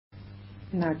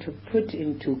Now, to put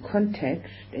into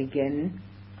context again,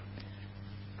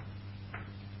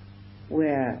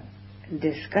 we're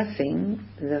discussing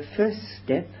the first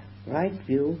step, right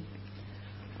view,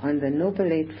 on the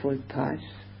Noble Eightfold Path,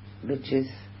 which is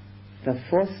the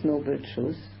Fourth Noble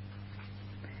Truth.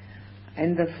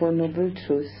 And the Four Noble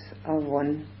Truths are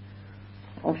one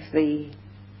of the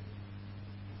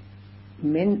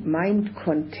mind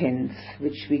contents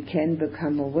which we can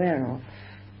become aware of.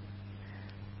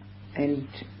 And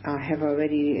I have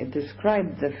already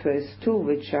described the first two,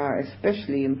 which are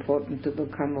especially important to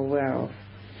become aware of.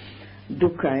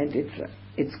 Dukkha and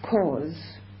its cause.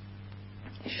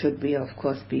 Should we, of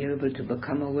course, be able to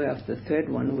become aware of the third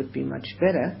one, would be much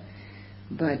better.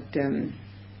 But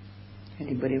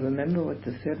anybody remember what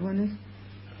the third one is?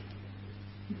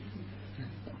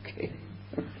 Okay.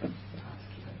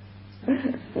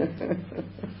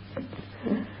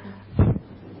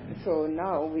 So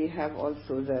now we have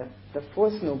also the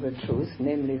Fourth Noble Truth,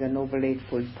 namely the Noble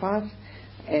Eightfold Path,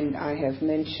 and I have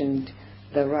mentioned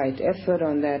the right effort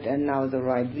on that and now the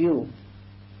right view.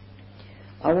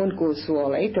 I won't go through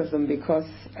all 8 of them because,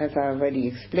 as I already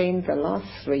explained, the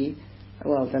last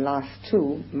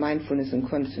two, mindfulness and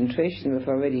concentration, we've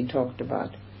already talked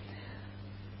about.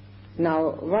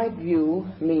 Now, right view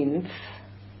means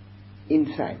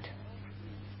insight.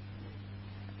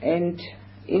 And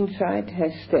insight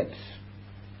has steps.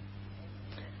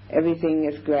 Everything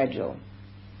is gradual.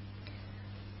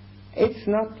 It's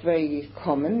not very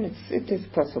common, it is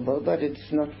possible, but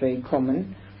it's not very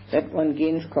common that one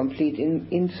gains complete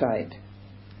insight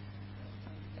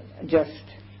just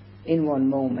in one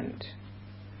moment.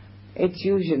 It's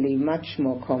usually much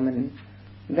more common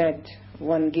that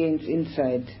one gains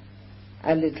insight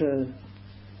a little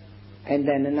and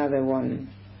then another one.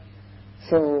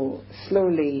 So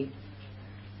slowly,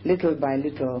 little by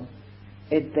little,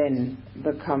 it then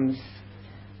becomes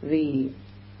the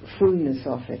fullness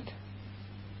of it.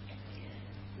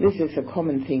 This is a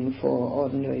common thing for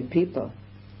ordinary people.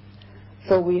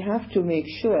 So we have to make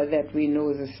sure that we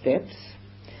know the steps,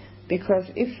 because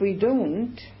if we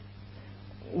don't,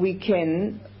 we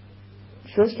can,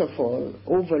 first of all,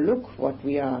 overlook what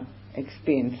we are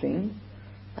experiencing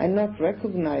and not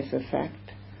recognize the fact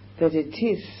that it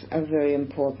is a very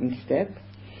important step,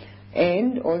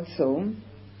 and also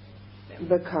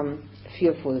become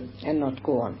fearful and not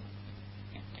go on.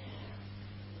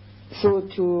 So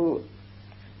to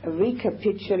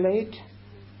recapitulate,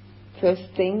 first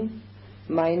thing,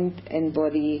 mind and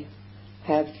body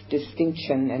have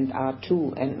distinction and are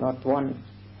two and not one.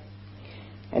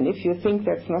 And if you think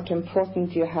that's not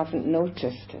important, you haven't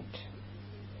noticed it.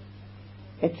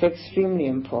 It's extremely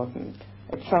important.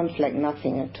 It sounds like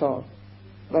nothing at all,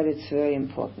 but it's very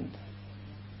important.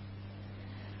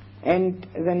 And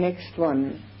the next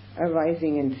one,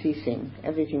 arising and ceasing.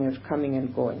 Everything is coming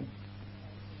and going.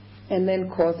 And then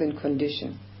cause and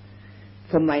condition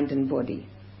for mind and body.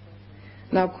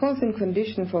 Now, cause and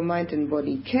condition for mind and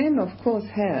body can, of course,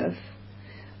 have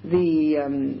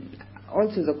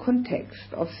also the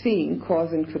context of seeing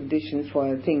cause and condition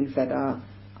for things that are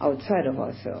outside of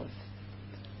ourselves.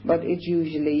 But it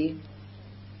usually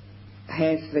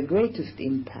has the greatest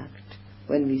impact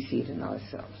when we see it in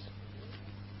ourselves.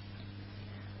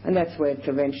 And that's where it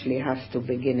eventually has to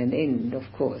begin and end, of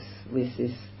course, with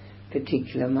this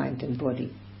particular mind and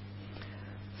body.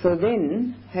 So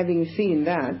then, having seen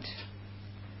that,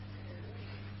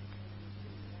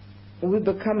 we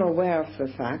become aware of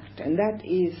the fact, and that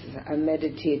is a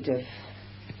meditative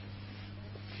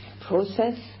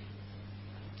process.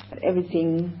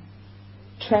 Everything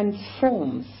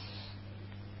transforms,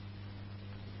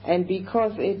 and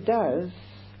because it does,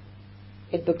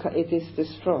 it is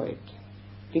destroyed.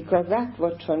 Because that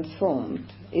what transformed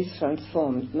is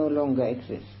transformed, no longer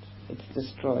exists. It's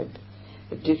destroyed.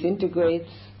 It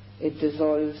disintegrates, it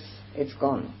dissolves, it's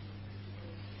gone.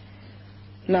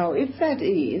 Now, if that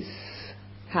is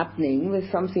happening with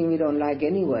something we don't like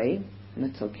anyway,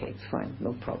 that's okay, it's fine,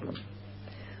 no problem.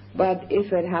 But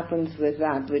if it happens with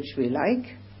that which we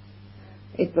like,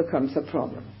 it becomes a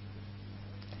problem.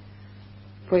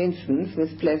 For instance,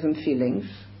 with pleasant feelings,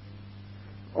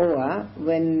 or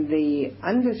when the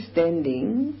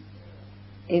understanding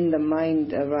in the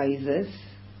mind arises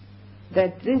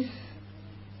that this,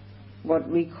 what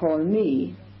we call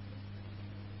me,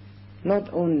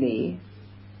 not only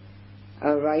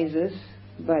arises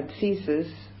but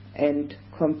ceases and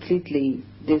completely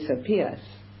disappears.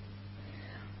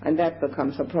 And that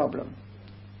becomes a problem,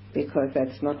 because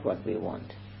that's not what we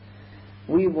want.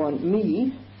 We want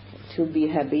me to be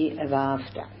happy ever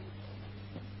after.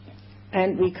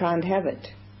 And we can't have it.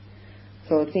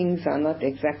 So things are not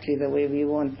exactly the way we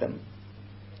want them.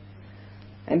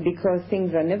 And because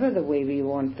things are never the way we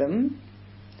want them,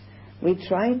 we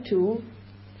try to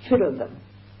fiddle them,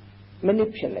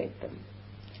 manipulate them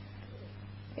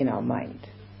in our mind.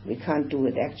 We can't do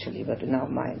it actually, but in our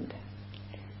mind.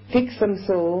 Fix them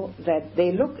so that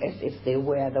they look as if they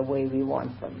were the way we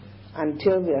want them,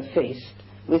 until we are faced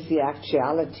with the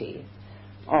actuality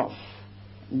of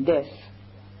death,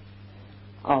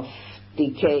 of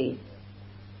decay,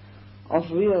 of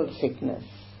real sickness,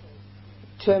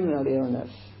 terminal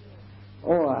illness,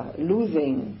 or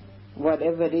losing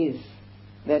whatever it is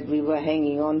that we were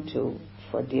hanging on to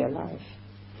for dear life,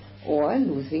 or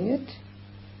losing it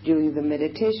during the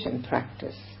meditation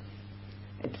practice.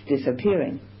 It's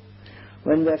disappearing.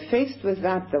 When we're faced with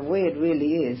that the way it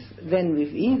really is, then we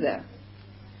either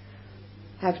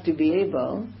have to be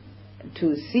able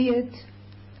to see it,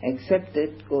 accept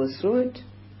it, go through it,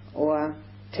 or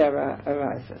terror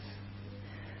arises.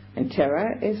 And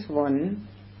terror is one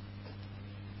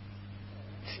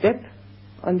step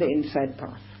on the inside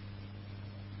path.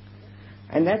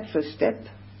 And that's a step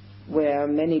where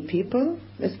many people,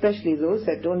 especially those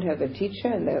that don't have a teacher,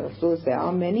 and there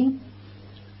are many,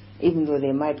 even though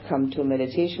they might come to a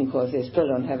meditation course, they still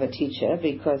don't have a teacher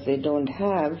because they don't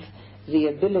have the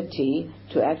ability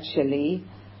to actually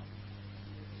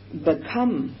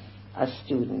become a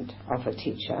student of a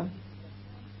teacher.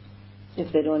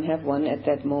 If they don't have one at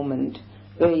that moment,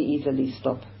 very easily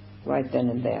stop right then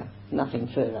and there, nothing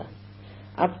further.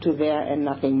 Up to there and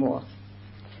nothing more.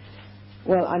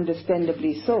 Well,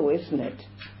 understandably so, isn't it?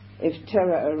 If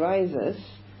terror arises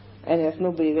and there's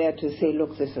nobody there to say,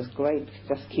 look, this is great,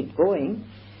 just keep going,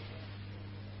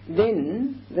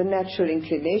 then the natural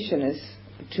inclination is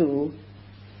to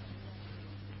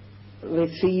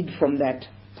recede from that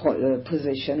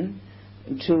position,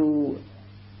 to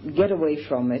get away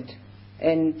from it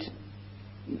and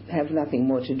have nothing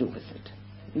more to do with it,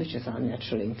 which is our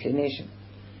natural inclination.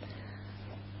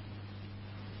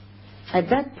 At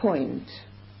that point,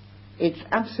 it's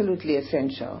absolutely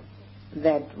essential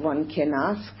that one can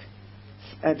ask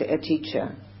a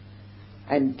teacher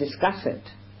and discuss it,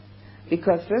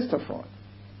 because first of all,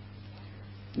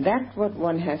 that what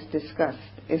one has discussed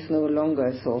is no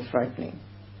longer so frightening.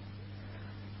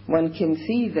 One can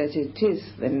see that it is,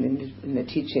 when the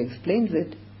teacher explains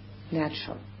it,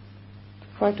 natural,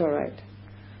 quite all right.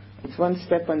 It's one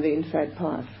step on the inside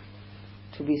path.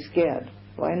 To be scared,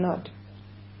 why not?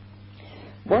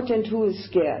 What and who is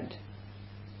scared?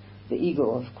 The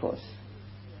ego, of course.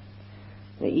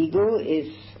 The ego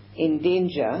is in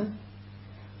danger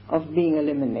of being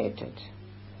eliminated.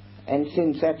 And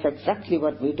since that's exactly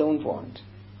what we don't want,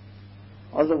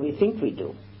 although we think we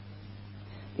do,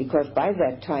 because by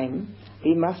that time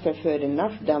we must have heard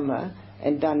enough Dhamma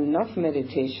and done enough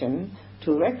meditation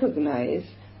to recognize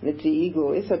that the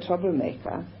ego is a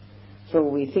troublemaker, so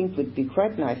we think it would be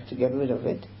quite nice to get rid of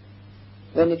it.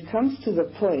 When it comes to the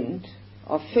point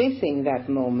of facing that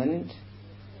moment,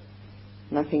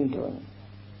 nothing doing.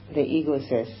 The ego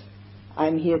says,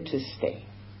 I'm here to stay.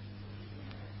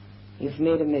 You've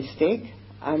made a mistake.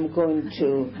 I'm going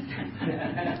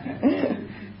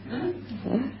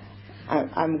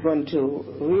to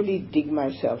really dig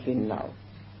myself in now.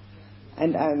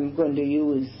 And I'm going to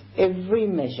use every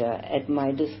measure at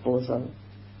my disposal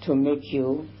to make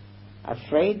you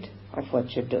afraid of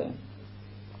what you're doing.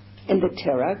 And the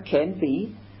terror can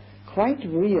be quite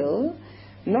real,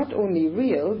 not only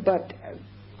real, but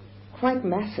quite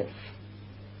massive.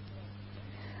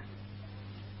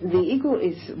 The ego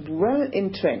is well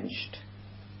entrenched.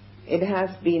 It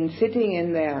has been sitting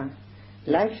in there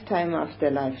lifetime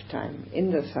after lifetime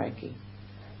in the psyche.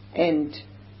 And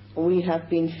we have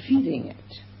been feeding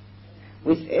it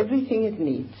with everything it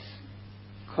needs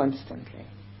constantly,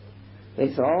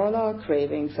 with all our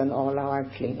cravings and all our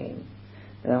clinging.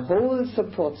 The whole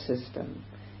support system,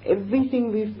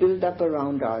 everything we've built up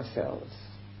around ourselves,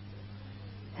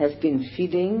 has been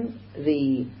feeding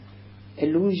the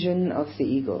illusion of the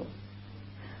ego.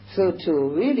 So to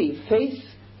really face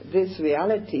this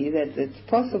reality that it's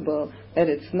possible that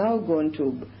it's now going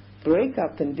to break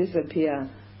up and disappear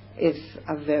is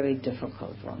a very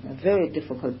difficult one, a very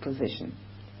difficult position.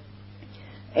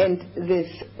 And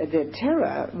the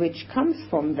terror which comes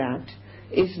from that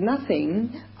is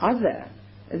nothing other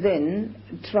than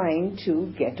trying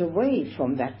to get away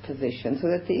from that position so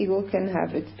that the ego can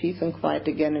have its peace and quiet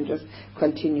again and just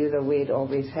continue the way it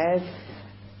always has,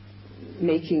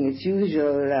 making its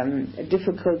usual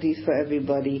difficulties for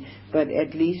everybody, but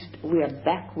at least we are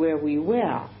back where we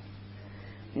were.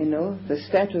 You know, the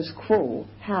status quo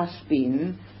has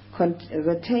been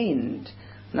retained.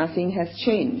 Nothing has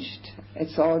changed.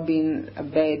 It's all been a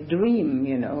bad dream,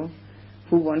 you know,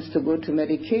 who wants to go to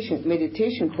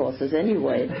meditation courses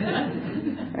anyway?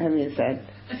 I mean, it's that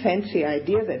fancy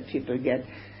idea that people get.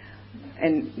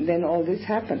 And then all this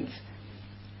happens.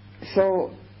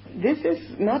 So this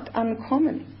is not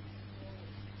uncommon.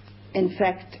 In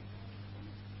fact,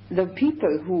 the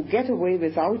people who get away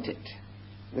without it,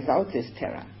 without this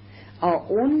terror, are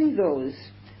only those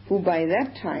who by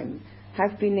that time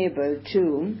have been able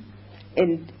to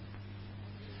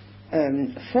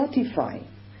fortify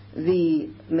the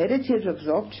meditative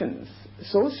absorptions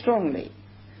so strongly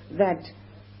that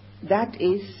that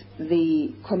is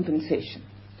the compensation.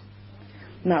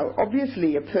 Now,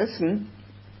 obviously, a person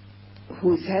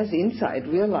who has insight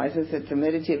realizes that the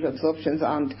meditative absorptions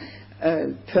aren't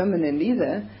permanent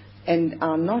either and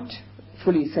are not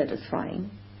fully satisfying,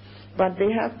 but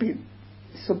they have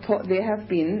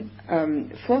been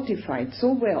fortified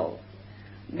so well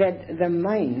that the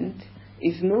mind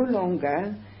is no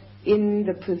longer in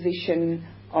the position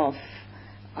of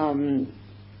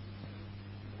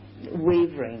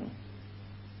wavering.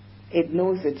 It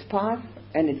knows its path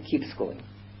and it keeps going.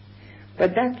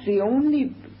 But that's the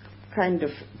only kind of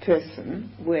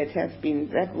person where it has been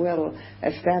that well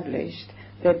established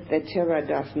that the terror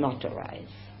does not arise.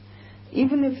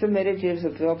 Even if the meditative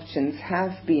absorptions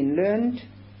have been learned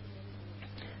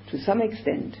to some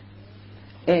extent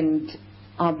and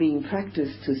are being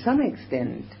practiced to some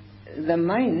extent, the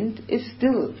mind is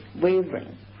still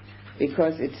wavering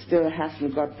because it still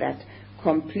hasn't got that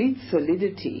complete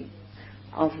solidity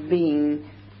of being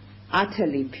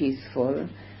utterly peaceful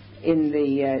in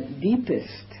the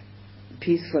deepest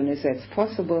peacefulness that's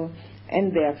possible,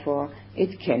 and therefore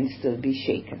it can still be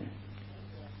shaken.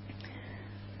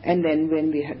 And then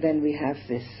when we have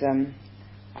this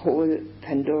whole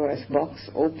Pandora's box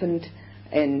opened,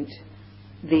 and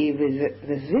the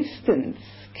resistance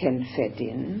can set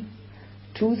in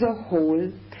to the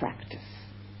whole practice.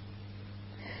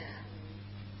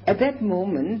 At that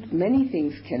moment, many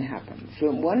things can happen.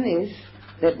 So one is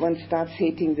that one starts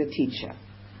hating the teacher.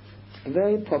 A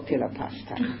very popular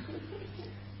pastime.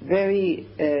 Very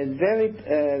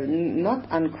not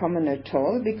uncommon at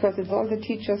all, because it's all the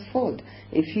teacher's fault.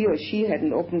 If he or she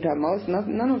hadn't opened her mouth,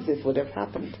 none of this would have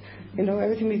happened. You know,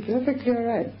 everything would be perfectly all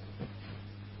right.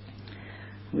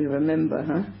 We remember,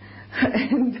 huh?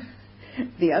 And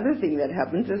the other thing that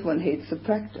happens is one hates the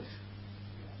practice.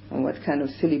 And what kind of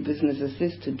silly business is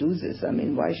this to do this? I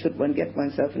mean, why should one get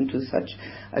oneself into such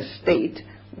a state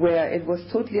where it was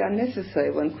totally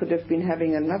unnecessary? One could have been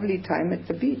having a lovely time at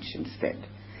the beach instead.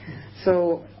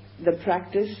 So the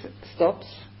practice stops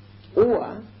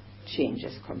or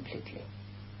changes completely.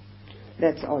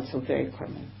 That's also very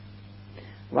common.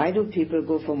 Why do people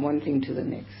go from one thing to the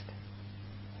next?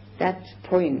 That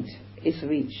point is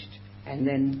reached, and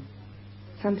then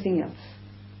something else,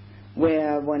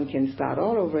 where one can start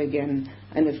all over again,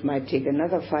 and it might take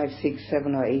another 5, 6,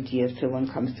 7 or 8 years till one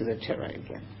comes to the terror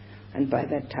again. And by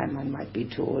that time one might be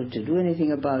too old to do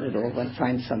anything about it, or one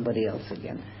finds somebody else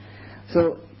again.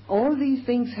 So all these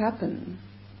things happen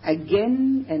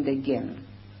again and again.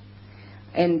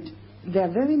 And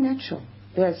they're very natural.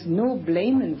 There's no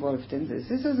blame involved in this.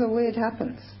 This is the way it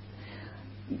happens.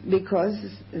 Because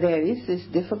there is this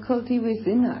difficulty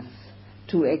within us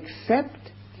to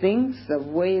accept things the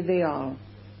way they are.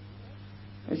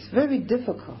 It's very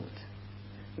difficult.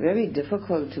 Very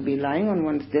difficult to be lying on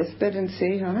one's deathbed and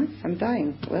say, I'm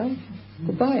dying. Well,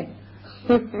 goodbye.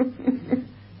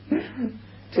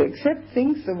 To accept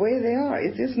things the way they are,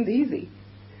 it isn't easy.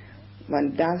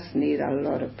 One does need a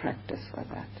lot of practice for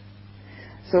that.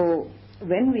 So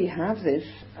when we have this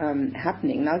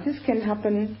happening, now this can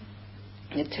happen,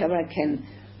 the terror can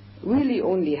really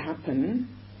only happen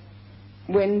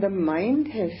when the mind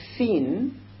has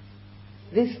seen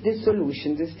this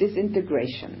dissolution, this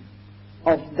disintegration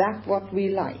of that what we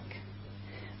like.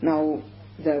 Now,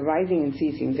 the rising and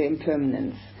ceasing, the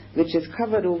impermanence, which is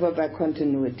covered over by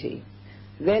continuity,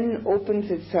 then opens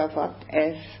itself up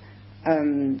as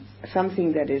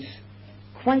something that is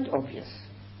quite obvious.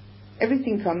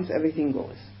 Everything comes, everything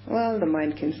goes. Well, the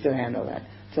mind can still handle that.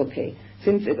 It's okay.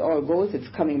 Since it all goes, it's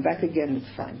coming back again,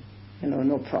 it's fine.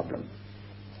 No problem.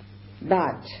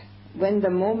 But when the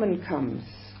moment comes,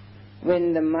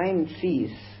 when the mind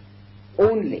sees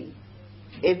only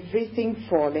everything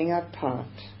falling apart,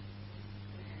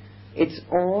 it's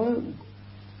all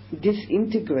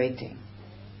disintegrating.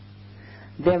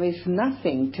 There is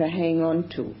nothing to hang on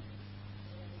to.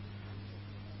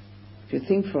 If you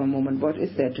think for a moment, what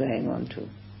is there to hang on to?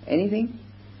 Anything?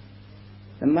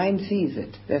 The mind sees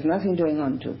it. There's nothing to hang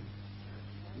on to.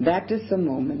 That is the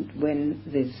moment when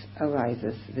this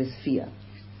arises, this fear.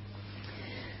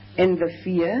 And the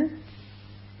fear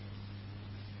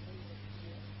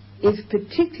is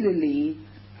particularly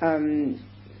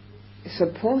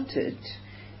supported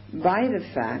by the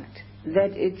fact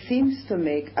that it seems to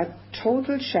make a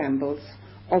total shambles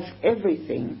of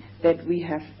everything that we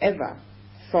have ever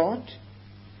thought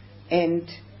and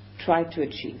tried to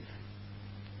achieve.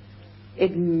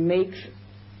 It makes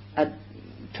a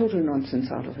total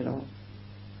nonsense out of it all.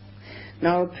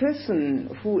 Now, a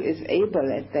person who is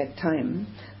able at that time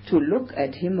to look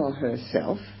at him or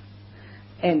herself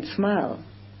and smile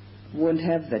won't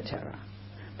have the terror.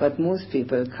 But most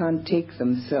people can't take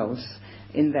themselves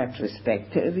in that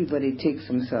respect. Everybody takes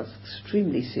themselves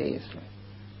extremely seriously.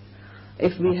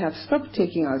 If we have stopped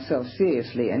taking ourselves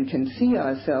seriously and can see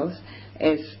ourselves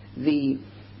as the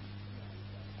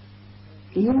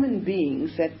human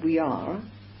beings that we are,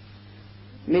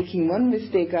 making one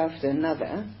mistake after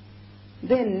another,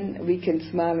 then we can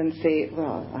smile and say,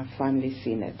 well, I've finally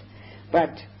seen it.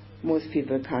 But most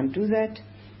people can't do that,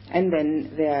 and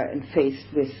then they are faced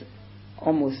with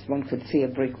almost, one could say, a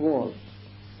brick wall.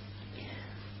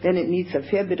 Then it needs a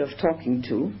fair bit of talking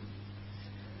to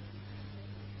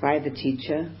by the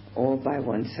teacher or by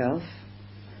oneself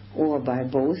or by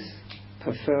both,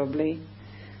 preferably,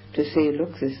 to say,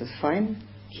 look, this is fine,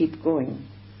 keep going.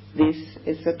 This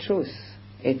is the truth.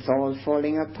 It's all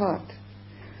falling apart.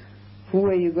 Who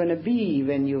are you going to be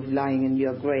when you're lying in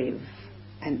your grave?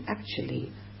 And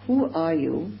actually, who are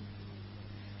you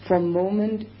from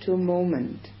moment to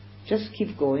moment? Just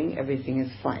keep going, everything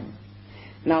is fine.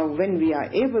 Now, when we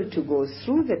are able to go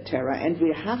through the terror, and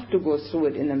we have to go through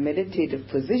it in a meditative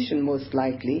position most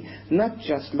likely, not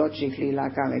just logically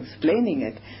like I'm explaining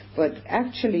it, but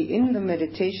actually in the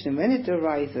meditation, when it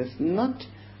arises, not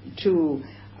to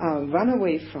run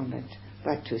away from it,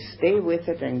 but to stay with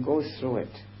it and go through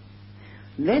it.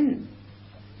 Then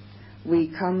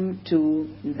we come to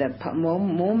the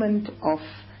moment of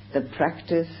the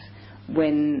practice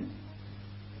when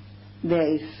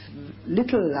there is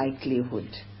little likelihood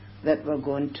that we're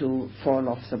going to fall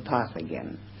off the path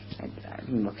again. I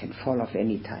mean, we can fall off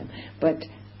any time. But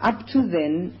up to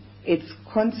then, it's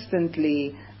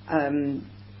constantly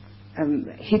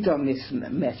hit or miss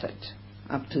method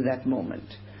up to that moment.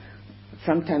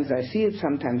 Sometimes I see it,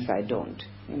 sometimes I don't.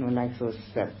 You know, like those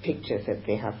pictures that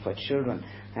they have for children.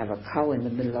 Have a cow in the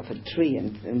middle of a tree,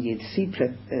 and you see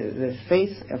the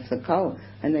face of the cow,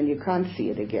 and then you can't see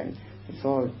it again. It's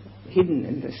all hidden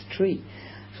in this tree.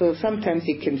 So sometimes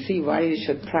you can see why you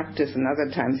should practice, and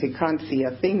other times you can't see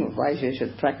a thing of why you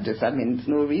should practice. I mean, it's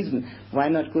no reason. Why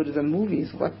not go to the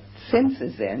movies? What sense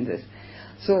is there in this?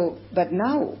 So, but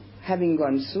now, having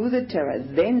gone through the terror,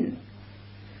 then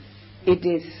it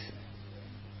is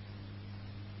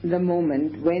the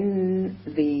moment when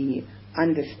the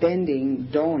understanding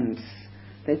dawns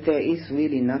that there is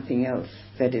really nothing else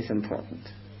that is important.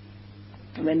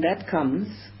 When that comes,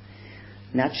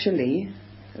 naturally,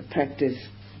 the practice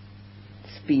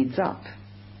speeds up.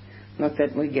 Not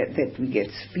that we get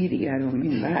speedy, I don't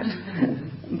mean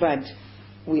that, but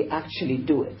we actually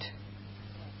do it.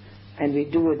 And we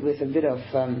do it with a bit of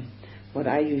what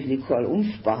I usually call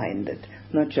oomph behind it.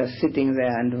 Not just sitting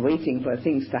there and waiting for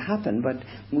things to happen, but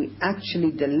we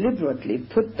actually deliberately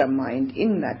put the mind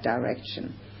in that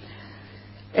direction.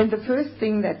 And the first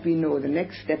thing that we know, the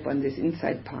next step on this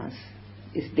insight path,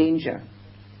 is danger.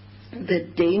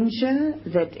 The danger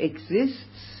that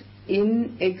exists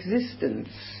in existence.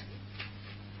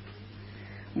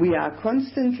 We are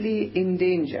constantly in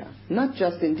danger, not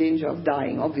just in danger of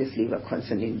dying. Obviously, we're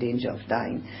constantly in danger of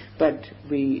dying, but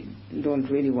we don't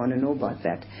really want to know about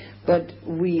that. But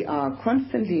we are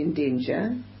constantly in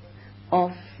danger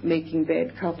of making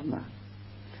bad karma.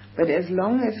 But as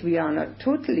long as we are not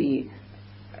totally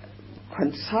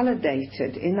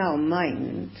consolidated in our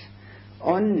mind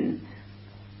on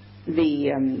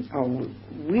the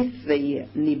with the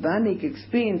nibbanic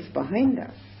experience behind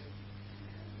us,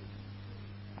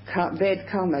 bad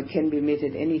karma can be made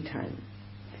at any time.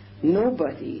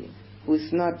 Nobody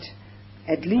who's not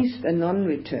at least a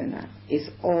non-returner is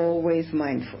always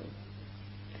mindful.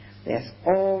 There's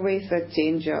always a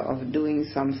danger of doing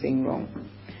something wrong.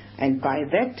 And by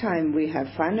that time we have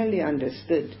finally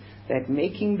understood that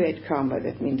making bad karma,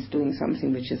 that means doing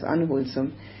something which is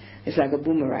unwholesome, is like a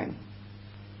boomerang.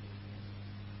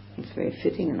 It's very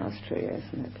fitting in Australia,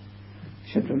 isn't it?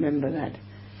 Should remember that.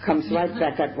 Comes right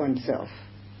back at oneself.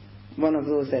 One of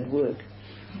those at work.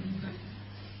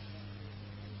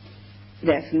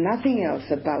 There's nothing else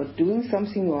about doing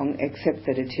something wrong except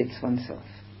that it hits oneself.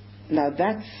 Now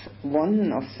that's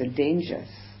one of the dangers.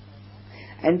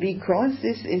 And because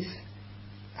this is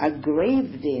a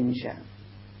grave danger,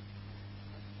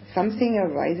 something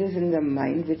arises in the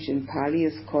mind which in Pali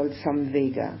is called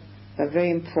samvega, a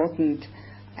very important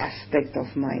aspect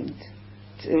of mind.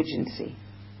 It's urgency.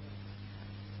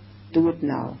 Do it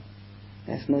now.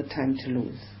 There's no time to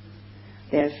lose.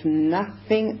 There's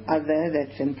nothing other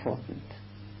that's important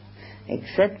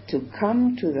except to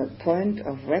come to the point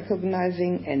of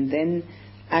recognizing and then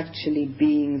actually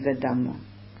being the Dhamma.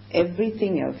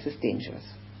 Everything else is dangerous.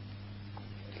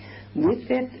 With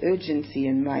that urgency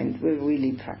in mind, we'll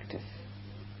really practice.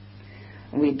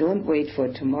 We don't wait for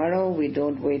tomorrow, we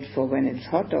don't wait for when it's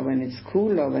hot or when it's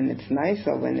cool or when it's nice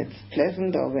or when it's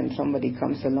pleasant or when somebody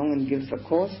comes along and gives a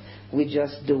course. We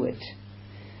just do it.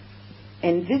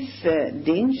 And this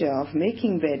danger of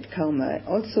making bad karma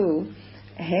also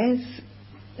has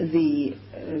the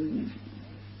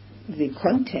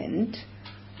content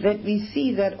that we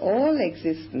see that all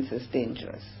existence is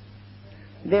dangerous.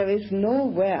 There is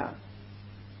nowhere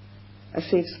a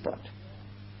safe spot.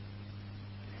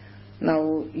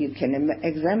 Now you can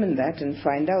examine that and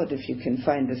find out if you can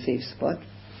find a safe spot.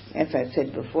 As I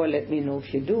said before, let me know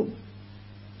if you do.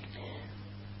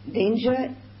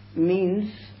 Danger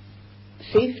means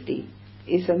safety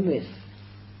is a myth.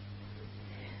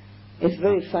 It's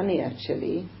very funny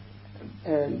actually.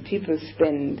 People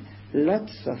spend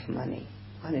lots of money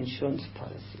on insurance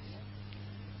policies.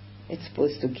 It's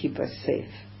supposed to keep us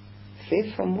safe.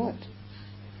 Safe from what?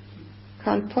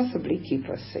 Can't possibly keep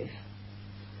us safe.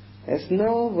 There's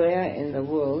nowhere in the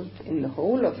world, in the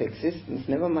whole of existence,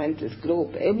 never mind this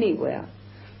globe, anywhere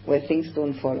where things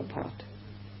don't fall apart.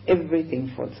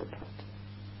 Everything falls apart.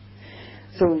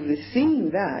 So with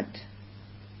seeing that,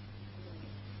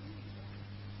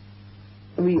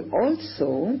 we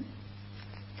also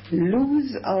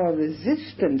lose our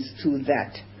resistance to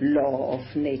that law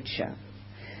of nature.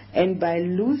 And by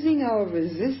losing our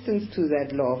resistance to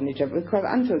that law of nature, because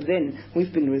until then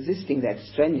we've been resisting that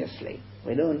strenuously.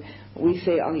 We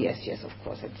say, oh yes, of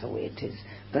course, that's the way it is.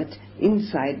 But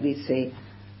inside we say,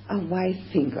 oh, why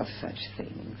think of such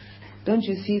things? Don't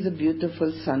you see the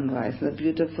beautiful sunrise and the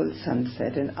beautiful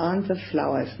sunset, and aren't the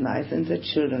flowers nice and the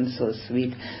children so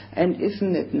sweet, and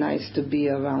isn't it nice to be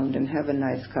around and have a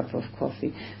nice cup of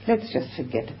coffee? Let's just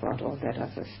forget about all that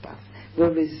other stuff.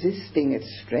 We're resisting it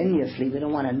strenuously. We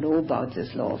don't want to know about this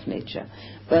law of nature.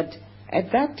 But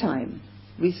at that time,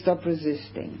 we stop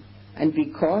resisting. And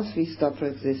because we stop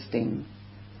resisting,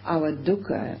 our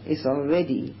dukkha is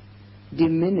already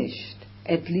diminished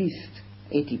at least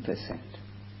 80%.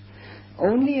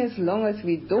 Only as long as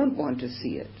we don't want to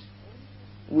see it,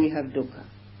 we have dukkha.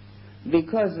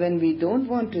 Because when we don't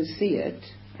want to see it,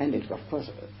 and it of course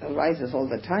arises all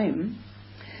the time,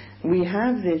 we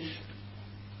have this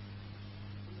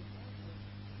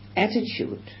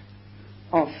attitude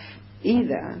of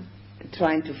either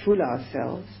trying to fool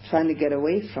ourselves, trying to get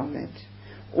away from it,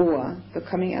 or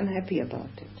becoming unhappy about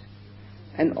it.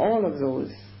 And all of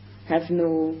those have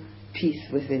no peace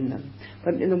within them.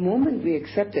 But in the moment we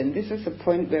accept it, and this is the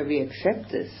point where we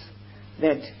accept this,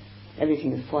 that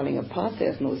everything is falling apart,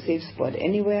 there's no safe spot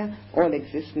anywhere, all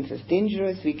existence is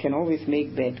dangerous, we can always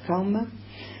make bad karma.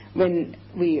 When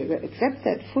we accept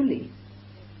that fully,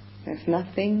 there's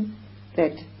nothing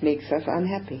that makes us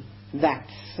unhappy.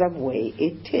 That's the way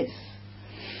it is.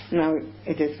 Now,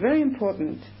 it is very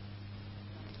important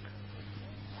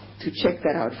to check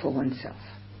that out for oneself.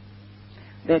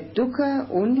 That dukkha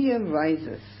only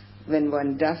arises when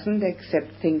one doesn't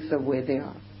accept things the way they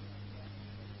are,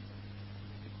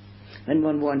 when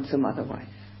one wants them otherwise.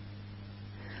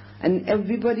 And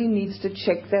everybody needs to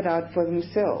check that out for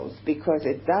themselves, because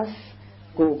it does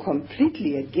go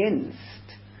completely against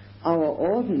our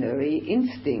ordinary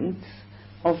instincts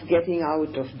of getting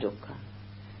out of dukkha.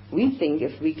 We think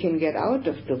if we can get out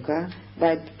of dukkha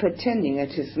by pretending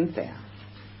it isn't there.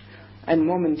 And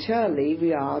momentarily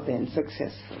we are then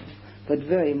successful, but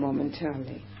very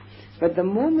momentarily. But the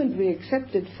moment we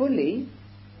accept it fully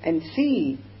and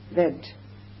see that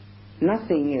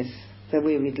nothing is the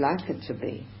way we'd like it to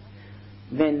be,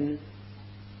 then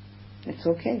it's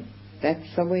okay.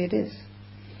 That's the way it is.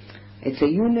 It's a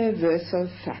universal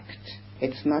fact.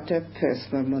 It's not a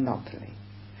personal monopoly.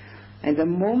 And the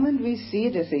moment we see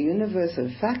it as a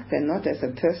universal fact and not as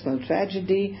a personal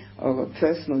tragedy or a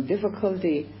personal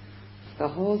difficulty, the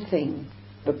whole thing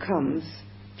becomes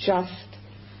just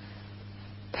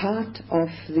part of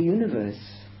the universe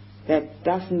that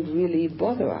doesn't really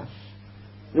bother us.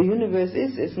 The universe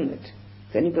is, isn't it?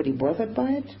 Is anybody bothered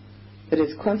by it? That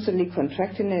it's constantly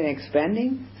contracting and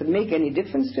expanding? Does it make any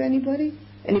difference to anybody?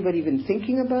 Anybody even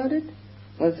thinking about it?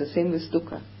 Well, it's the same with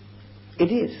dukkha.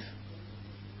 It is.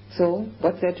 So,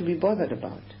 what's there to be bothered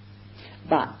about?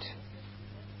 But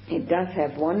it does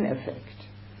have one effect,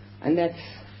 and that's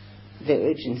the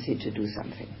urgency to do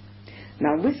something.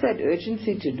 Now, with that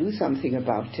urgency to do something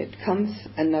about it comes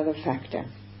another factor,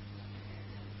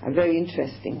 a very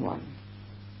interesting one.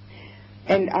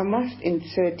 And I must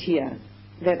insert here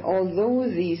that although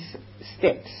these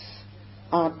steps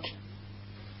are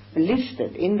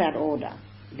listed in that order,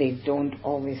 they don't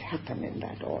always happen in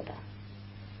that order.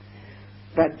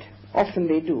 But often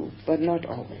they do, but not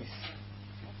always.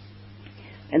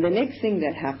 And the next thing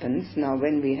that happens, now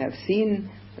when we have seen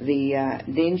the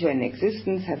danger in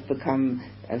existence, have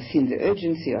seen the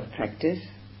urgency of practice,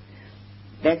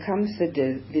 there comes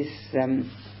this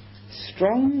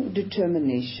strong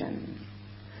determination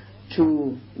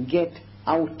to get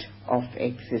out of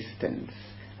existence.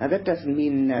 Now that doesn't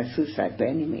mean suicide by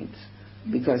any means,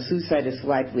 because suicide is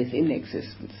right within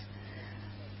existence.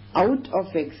 Out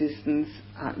of existence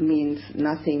means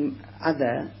nothing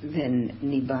other than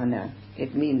nibbana.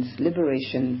 It means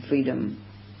liberation, freedom.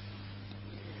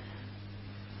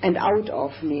 And out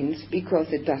of means because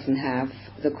it doesn't have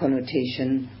the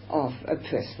connotation of a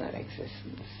personal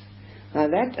existence. Now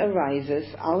that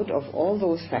arises out of all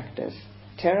those factors: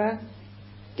 terror,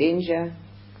 danger,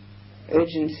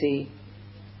 urgency,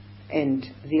 and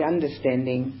the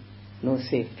understanding, no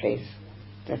safe place.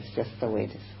 That's just the way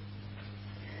it is.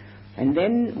 And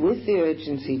then with the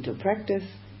urgency to practice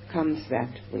comes that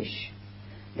wish,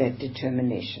 that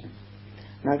determination.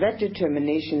 Now that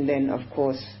determination then, of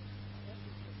course,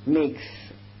 makes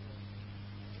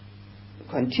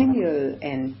continual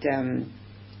and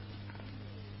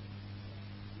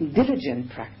diligent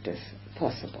practice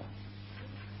possible.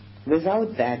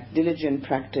 Without that, diligent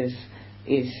practice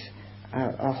is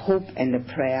a hope and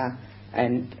a prayer,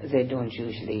 and they don't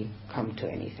usually come to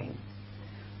anything.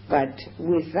 But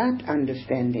with that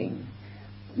understanding,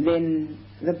 then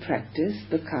the practice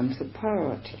becomes a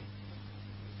priority.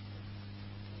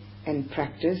 And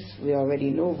practice, we already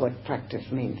know what practice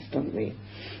means, don't we?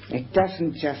 It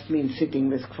doesn't just mean sitting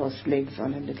with crossed legs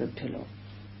on a little pillow.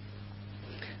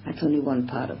 That's only one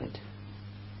part of it.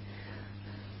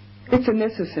 It's a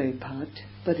necessary part,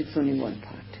 but it's only one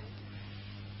part.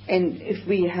 And if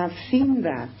we have seen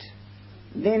that,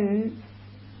 then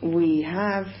we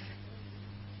have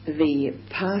the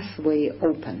pathway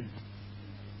open.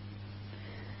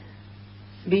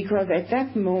 Because at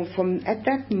that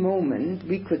moment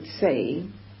we could say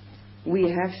we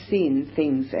have seen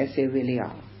things as they really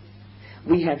are.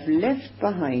 We have left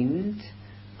behind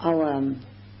our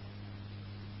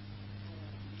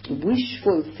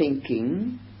wishful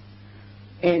thinking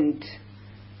and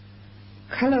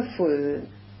colorful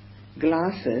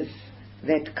glasses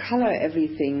that color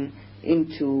everything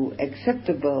into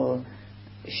acceptable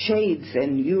shades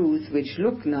and hues which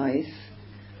look nice,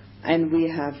 and we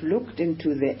have looked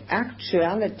into the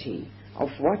actuality of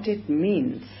what it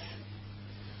means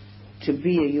to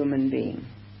be a human being.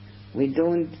 We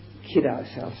don't kid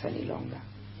ourselves any longer.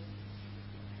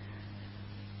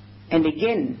 And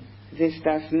again, this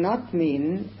does not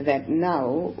mean that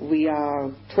now we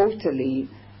are totally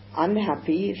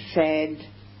unhappy, sad,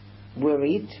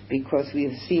 worried, because we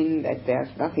have seen that there's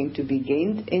nothing to be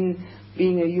gained in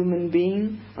being a human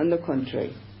being. On the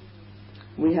contrary,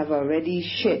 we have already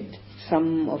shed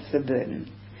some of the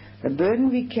burden. The burden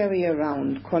we carry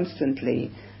around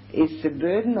constantly is the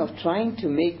burden of trying to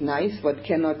make nice what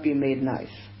cannot be made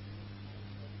nice.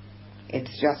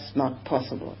 It's just not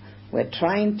possible. We're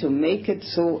trying to make it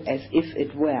so as if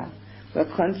it were.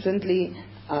 We're constantly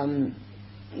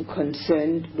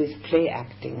concerned with play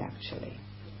acting, actually.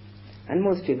 And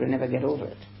most people never get over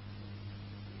it.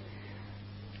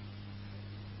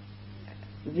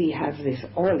 We have this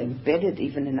all embedded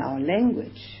even in our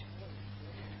language.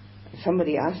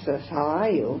 Somebody asks us, how are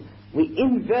you? We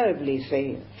invariably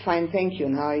say, fine, thank you,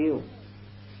 and how are you?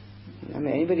 I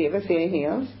mean, anybody ever say anything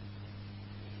else?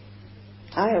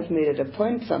 I have made it a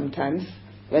point sometimes,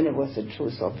 when it was the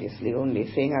truth obviously,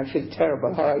 only saying, I feel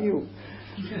terrible, how are you?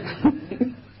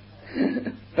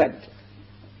 But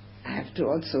I have to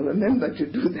also remember to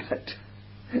do that,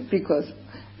 because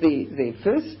the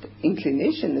first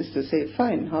inclination is to say,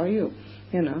 fine, how are you?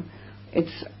 You know, it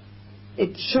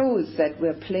shows that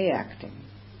we're play acting.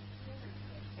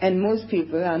 And most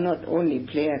people are not only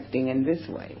play acting in this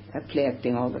way, they're play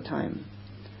acting all the time.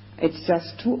 It's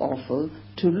just too awful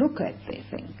to look at, they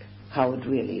think, how it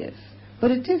really is. But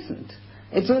it isn't.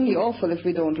 It's only awful if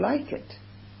we don't like it.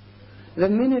 The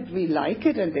minute we like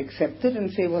it and accept it and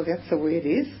say, well, that's the way it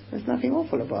is, there's nothing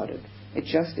awful about it. It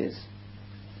just is.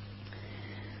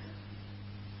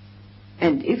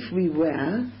 And if we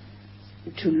were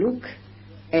to look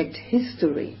at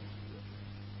history,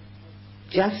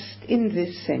 just in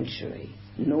this century,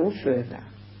 no further,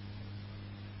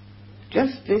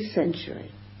 just this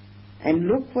century, and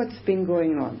look what's been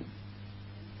going on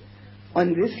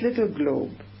this little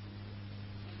globe.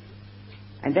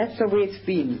 And that's the way it's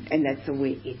been, and that's the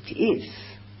way it is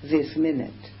this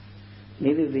minute.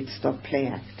 Maybe we'd stop play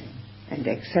acting and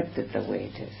accept it the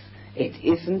way it is. It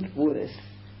isn't worth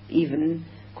even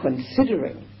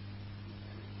considering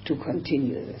to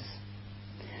continue this.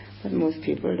 But most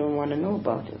people don't want to know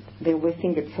about it. They will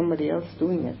think it's somebody else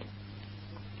doing it.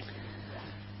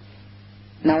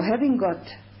 Now, having got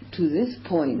to this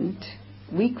point,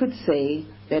 we could say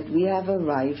that we have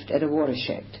arrived at a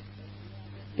watershed,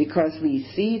 because we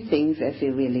see things as they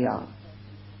really are.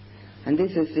 And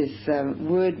this is this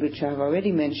word which I've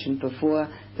already mentioned before,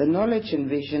 the knowledge and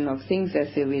vision of things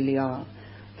as they really are.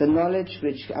 The knowledge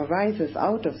which arises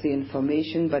out of the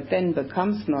information but then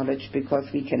becomes knowledge because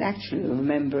we can actually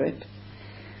remember it.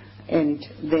 And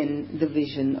then the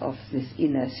vision of this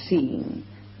inner seeing,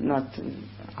 not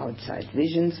outside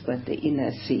visions but the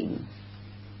inner seeing.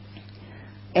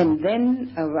 And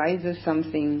then arises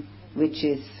something which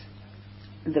is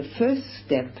the first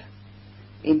step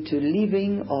into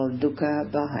leaving all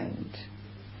dukkha behind.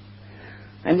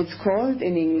 And it's called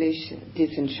in English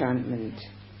disenchantment,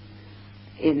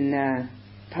 in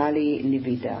Pali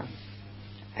nibbida.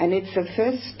 And it's the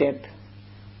first step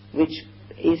which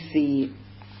is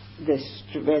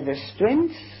where the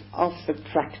strength of the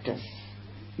practice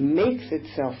makes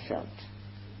itself felt.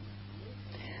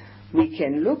 We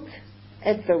can look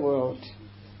at the world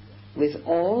with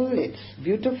all its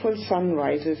beautiful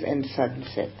sunrises and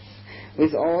sunsets,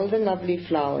 with all the lovely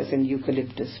flowers and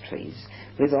eucalyptus trees,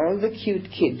 with all the cute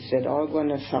kids that are going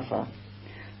to suffer,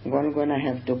 all going to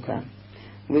have dukkha,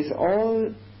 with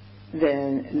all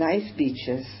the nice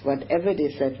beaches, whatever it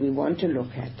is that we want to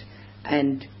look at,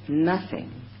 and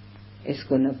nothing is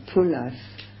going to pull us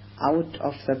out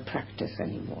of the practice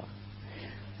anymore.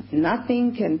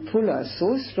 Nothing can pull us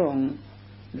so strong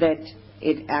that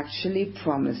it actually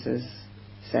promises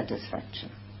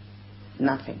satisfaction.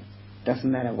 Nothing.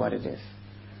 Doesn't matter what it is.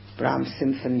 Brahms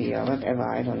symphony or whatever,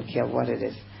 I don't care what it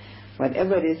is.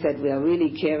 Whatever it is that we are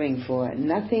really caring for,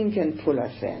 nothing can pull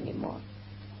us there anymore.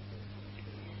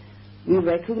 We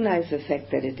recognize the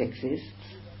fact that it exists.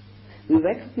 We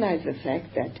recognize the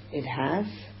fact that it has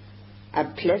a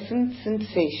pleasant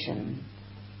sensation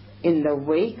in the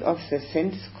wake of the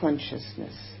sense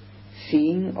consciousness,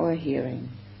 seeing or hearing,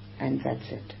 and that's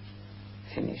it.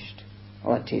 Finished.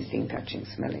 Or tasting, touching,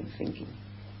 smelling, thinking.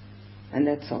 And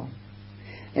that's all.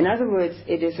 In other words,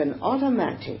 it is an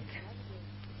automatic,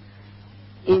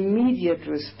 immediate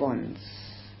response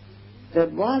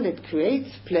that while it creates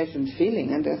pleasant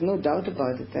feeling, and there's no doubt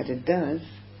about it that it does,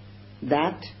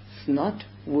 that's not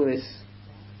worth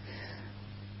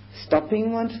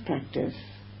stopping one's practice.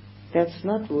 That's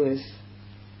not worth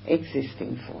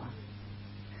existing for.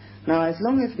 Now, as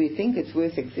long as we think it's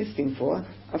worth existing for,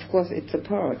 of course it's a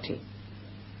priority.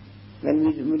 When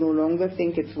we no longer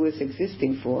think it's worth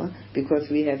existing for, because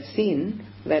we have seen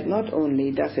that not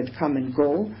only does it come and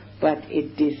go, but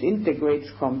it disintegrates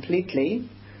completely.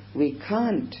 We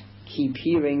can't keep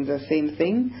hearing the same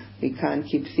thing, we can't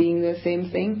keep seeing the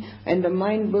same thing, and the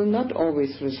mind will not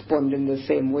always respond in the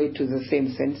same way to the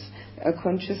same sense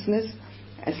consciousness.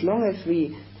 As soon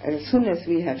as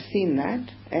we have seen that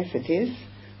as it is,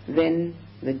 then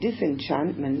the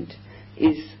disenchantment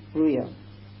is real.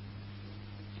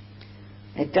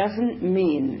 It doesn't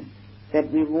mean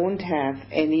that we won't have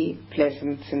any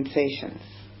pleasant sensations.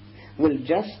 We'll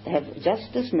just have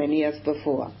just as many as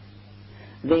before.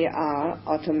 They are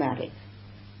automatic.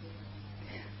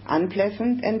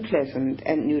 Unpleasant and pleasant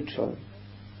and neutral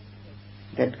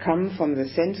that come from the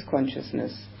sense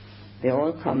consciousness, they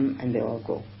all come and they all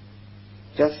go.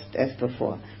 Just as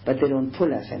before. But they don't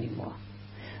pull us anymore.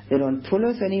 They don't pull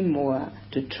us anymore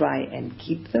to try and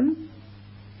keep them,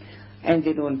 and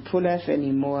they don't pull us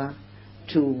anymore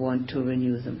to want to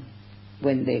renew them.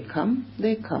 When they come,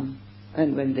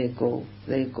 and when they go,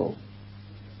 they go.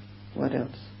 What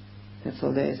else? That's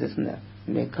all there is, isn't there?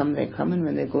 When they come, and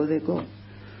when they go, they go.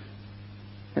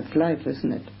 That's life,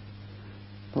 isn't it?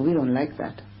 But we don't like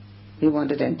that. We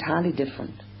want it entirely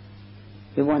different.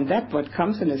 We want that what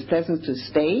comes and is pleasant to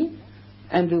stay,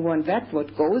 and we want that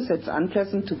what goes that's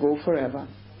unpleasant to go forever.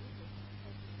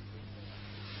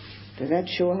 Does that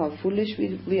show how foolish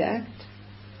we act?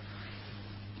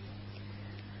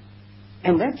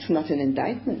 And that's not an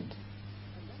indictment.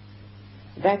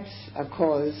 That's a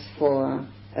cause for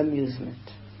amusement.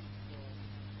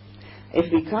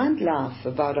 If we can't laugh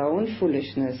about our own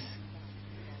foolishness,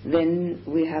 then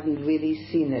we haven't really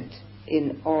seen it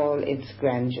in all its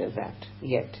grandeur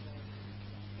yet.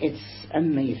 It's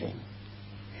amazing.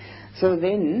 So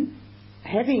then,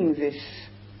 having this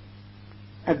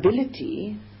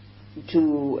ability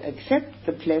to accept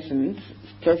the pleasant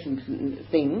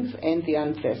things and the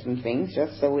unpleasant things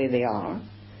just the way they are,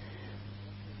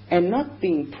 and not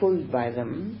being pulled by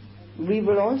them, we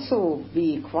will also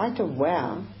be quite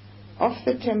aware of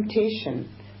the temptation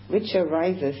which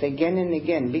arises again and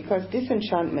again, because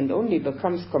disenchantment only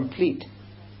becomes complete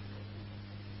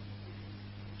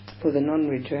for the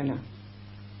non-returner,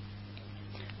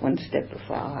 one step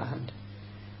before our hand.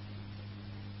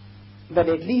 But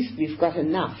at least we've got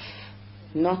enough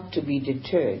not to be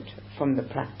deterred from the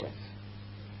practice.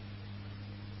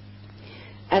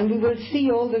 And we will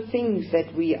see all the things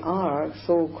that we are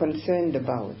so concerned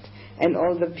about and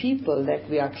all the people that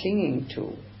we are clinging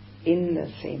to in the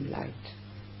same light.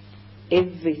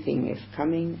 Everything is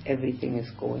coming, everything is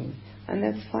going, and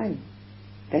that's fine.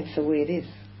 That's the way it is.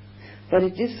 But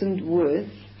it isn't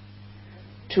worth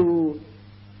to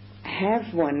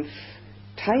have one's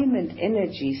time and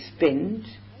energy spent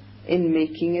in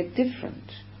making it different,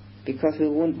 because we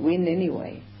won't win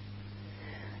anyway.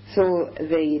 So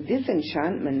the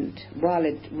disenchantment, while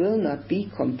it will not be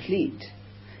complete,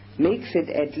 makes it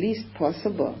at least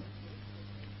possible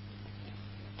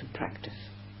to practice.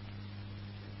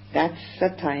 That's the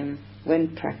time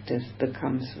when practice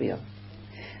becomes real.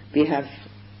 We have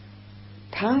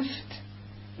passed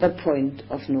the point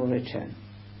of no return.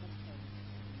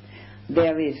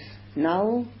 There is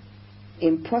now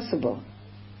impossible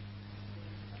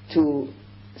to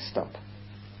stop.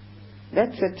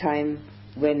 That's the time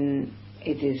when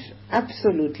it is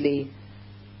absolutely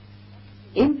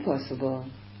impossible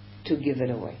to give it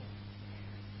away.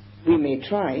 We may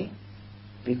try,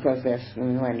 because there's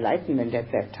no enlightenment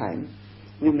at that time,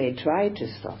 we may try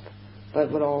to stop,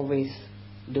 but we'll always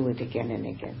do it again and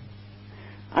again.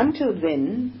 Until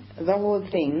then, the whole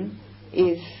thing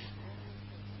is,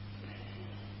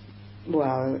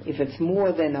 well, if it's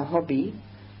more than a hobby,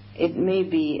 it may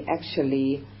be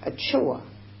actually a chore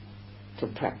to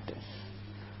practice.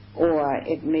 Or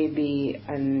it may be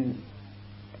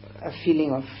a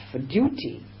feeling of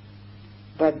duty.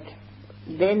 But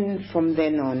then, from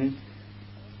then on,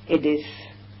 it is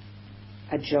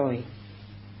a joy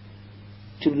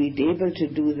to be able to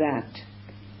do that,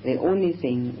 the only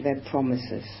thing that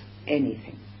promises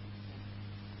anything.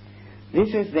 This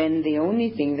is then the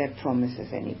only thing that promises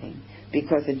anything,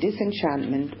 because the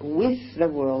disenchantment with the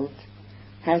world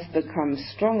has become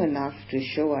strong enough to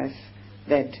show us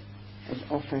that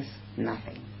it offers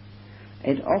nothing.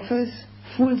 It offers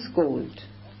fool's gold.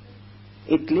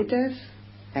 It glitters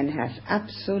and has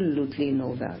absolutely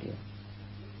no value.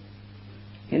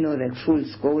 You know, that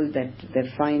fool's gold that they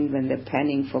find when they're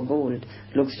panning for gold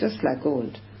looks just like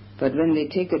gold, but when they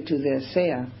take it to their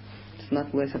sayer, it's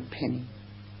not worth a penny.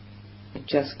 It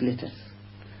just glitters.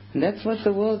 And that's what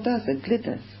the world does, it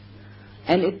glitters.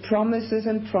 And it promises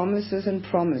and promises and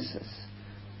promises.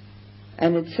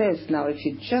 And it says, now if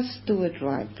you just do it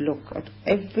right, look at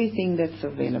everything that's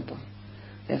available.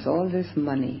 There's all this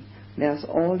money, there's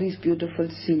all these beautiful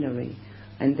scenery,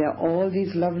 and there are all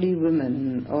these lovely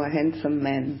women or handsome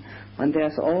men, and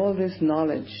there's all this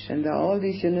knowledge, and there are all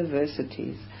these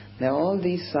universities, there are all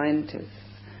these scientists,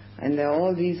 and there are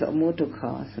all these motor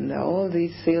cars, and there are all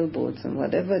these sailboats, and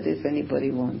whatever it is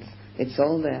anybody wants, it's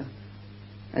all there.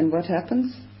 And what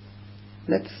happens?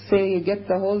 Let's say you get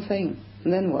the whole thing,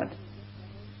 and then what?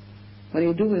 What do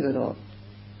you do with it all?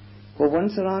 Go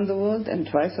once around the world, and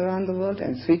twice around the world,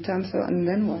 and 3 times around, and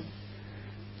then what?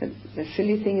 The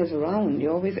silly thing is round. You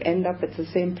always end up at the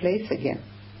same place again.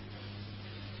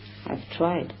 I've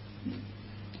tried.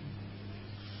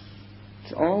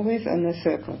 It's always in a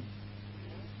circle.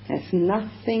 There's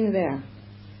nothing there.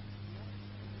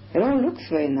 It all looks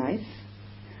very nice.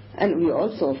 And we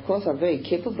also, of course, are very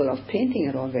capable of painting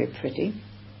it all very pretty.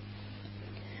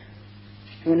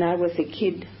 When I was a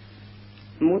kid,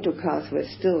 motor cars were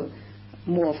still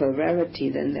more of a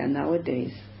rarity than they are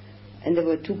nowadays. And there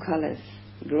were 2 colors,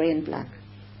 grey and black.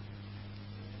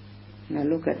 Now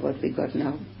look at what we got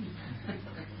now.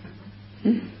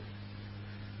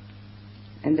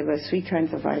 And there were 3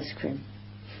 kinds of ice cream: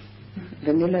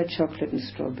 vanilla, chocolate, and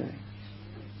strawberry.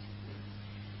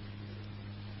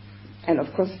 And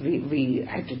of course we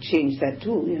had to change that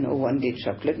too, you know, one day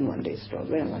chocolate and one day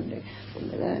strawberry and one day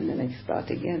vanilla, and then I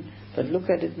start again. But look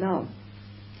at it now.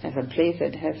 There's a place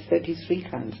that has 33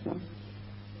 kinds now.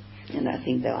 And I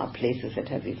think there are places that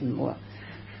have even more.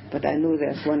 But I know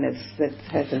there's one that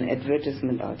has an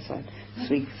advertisement outside,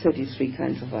 33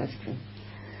 kinds of ice cream.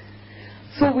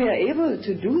 So we are able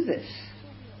to do this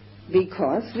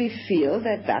because we feel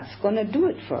that that's going to do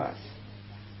it for us.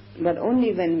 But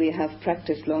only when we have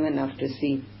practiced long enough to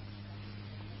see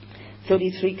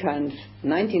 33 kinds,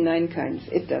 99 kinds,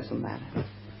 it doesn't matter.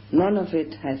 None of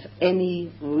it has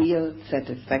any real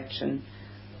satisfaction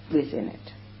within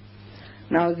it.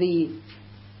 Now, the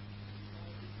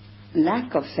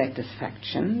lack of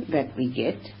satisfaction that we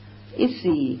get is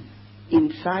the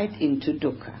insight into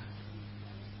dukkha.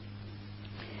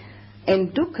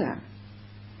 And dukkha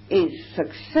is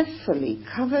successfully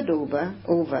covered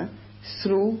over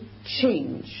through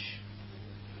change.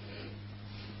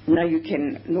 Now you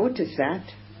can notice that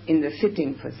in the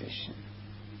sitting position.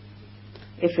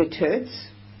 If it hurts,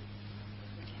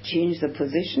 change the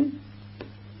position,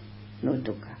 no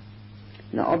dukkha.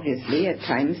 Now obviously at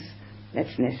times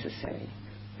that's necessary.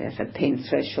 There's a pain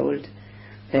threshold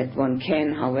that one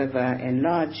can, however,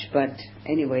 enlarge, but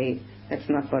anyway, that's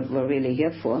not what we're really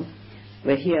here for.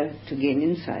 We're here to gain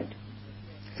insight.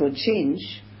 So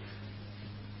change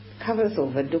covers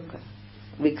over dukkha.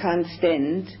 We can't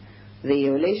stand the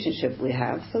relationship we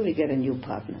have, so we get a new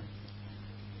partner.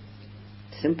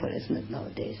 Simple, isn't it,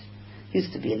 nowadays?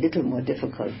 Used to be a little more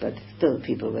difficult, but still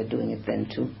people were doing it then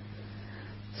too.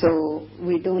 So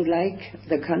we don't like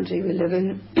the country we live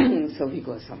in, so we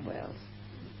go somewhere else.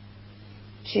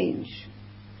 Change.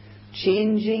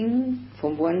 Changing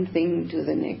from one thing to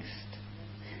the next.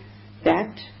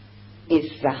 That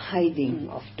is the hiding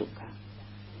of dukkha.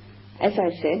 As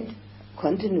I said,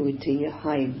 continuity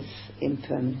hides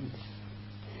impermanence.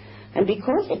 And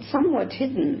because it's somewhat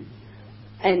hidden,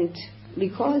 and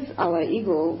because our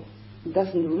ego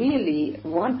doesn't really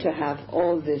want to have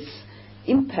all this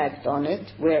impact on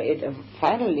it, where it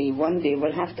finally one day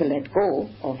will have to let go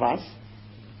of us,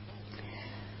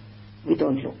 we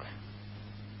don't look.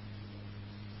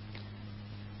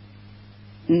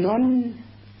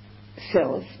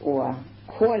 Non-self or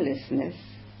corelessness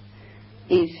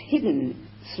is hidden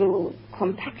through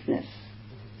compactness,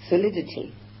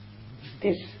 solidity.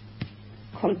 This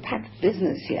compact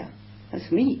business here,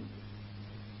 that's me.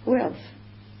 Who else?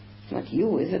 It's not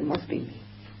you, is it? Must be me.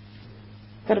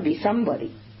 Got to be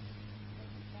somebody.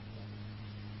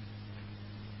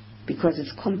 Because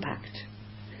it's compact.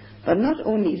 But not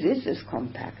only this is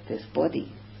compact, this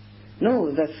body.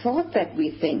 No, the thought that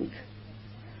we think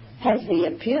has the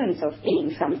appearance of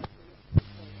being something.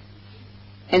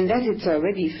 And that it's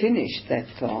already finished, that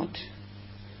thought.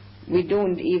 We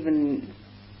don't even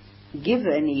give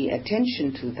any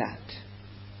attention to that.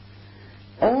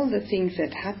 All the things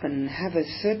that happen have a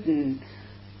certain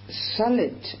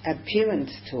solid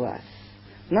appearance to us.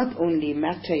 Not only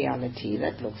materiality,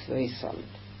 that looks very solid,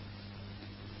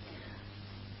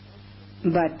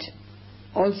 but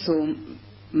also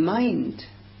mind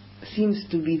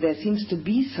there seems to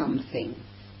be something.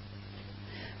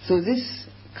 So this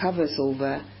covers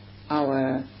over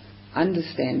our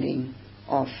understanding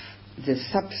of the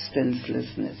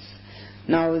substancelessness.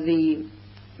 Now the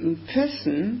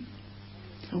person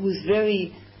who's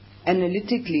very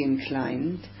analytically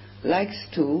inclined likes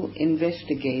to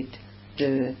investigate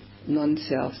the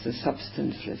non-self, the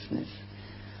substancelessness.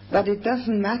 But it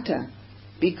doesn't matter,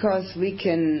 because we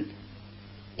can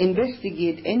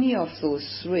investigate any of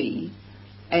those three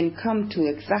and come to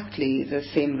exactly the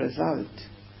same result.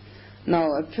 Now,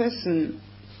 a person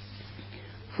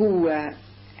who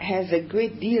has a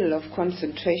great deal of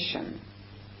concentration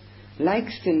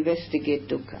likes to investigate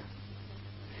dukkha,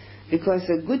 because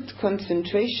a good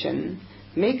concentration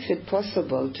makes it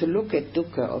possible to look at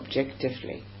dukkha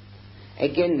objectively.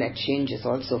 Again, that changes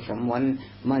also from one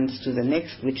month to the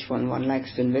next, which one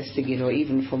likes to investigate, or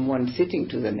even from one sitting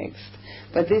to the next.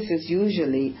 But this is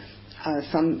usually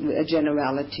a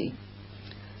generality.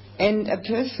 And a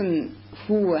person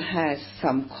who has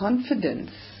some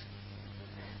confidence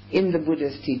in the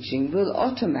Buddha's teaching will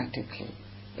automatically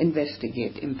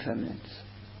investigate impermanence.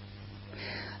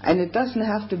 And it doesn't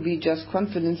have to be just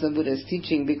confidence in Buddha's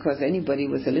teaching, because anybody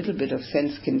with a little bit of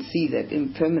sense can see that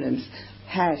impermanence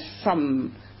has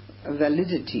some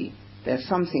validity. There's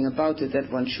something about it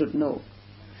that one should know.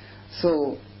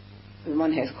 So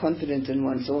one has confidence in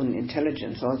one's own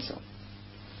intelligence also.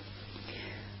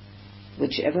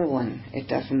 Whichever one, it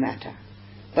doesn't matter.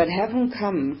 But having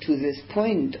come to this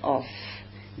point of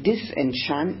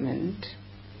disenchantment,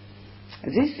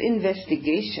 this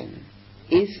investigation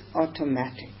is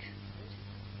automatic.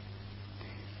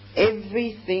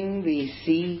 Everything we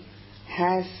see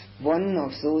has one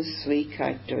of those three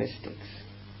characteristics.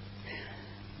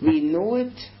 We know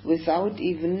it without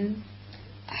even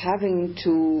having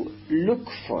to look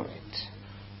for it.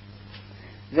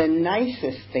 The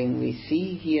nicest thing we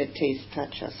see, hear, taste,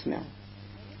 touch, or smell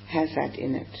has that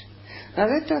in it. Now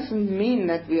that doesn't mean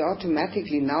that we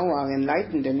automatically now are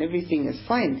enlightened and everything is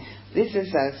fine. This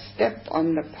is a step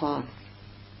on the path.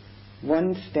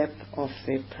 one step of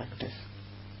the practice.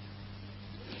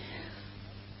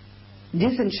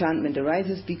 Disenchantment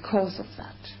arises because of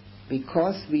that,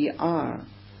 because we are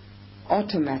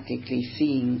automatically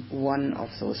seeing one of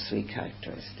those three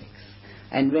characteristics.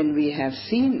 And when we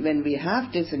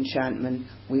have disenchantment,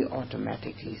 we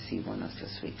automatically see one of the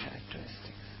three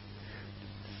characteristics.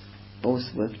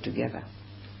 Both work together.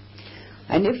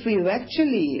 And if we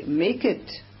actually make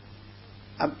it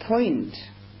a point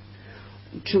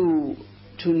to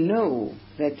know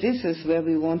that this is where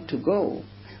we want to go,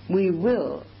 we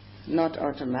will, not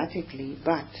automatically,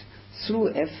 but through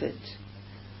effort,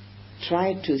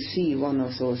 try to see one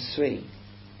of those three,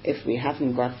 if we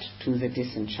haven't got to the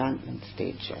disenchantment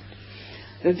stage yet.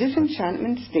 The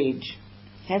disenchantment stage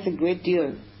has a great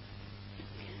deal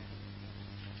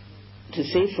to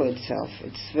say for itself.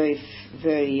 It's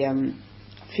very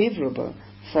favorable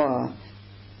for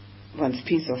one's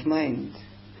peace of mind,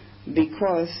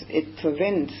 because it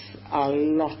prevents a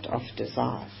lot of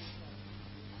desires.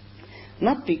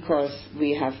 Not because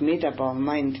we have made up our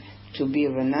mind to be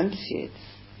renunciates.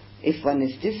 If one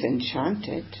is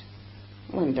disenchanted,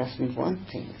 one doesn't want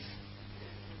things.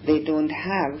 They don't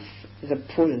have the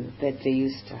pull that they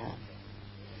used to have.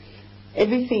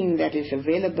 Everything that is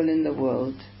available in the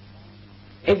world,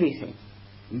 everything,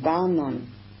 bar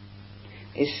none,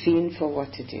 is seen for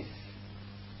what it is.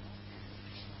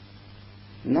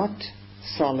 Not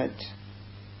solid,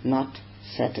 not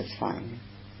satisfying,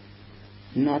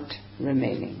 not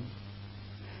remaining.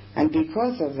 And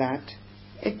because of that,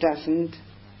 it doesn't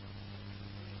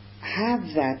have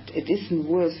that, it isn't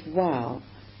worthwhile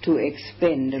to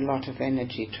expend a lot of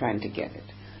energy trying to get it.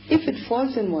 If it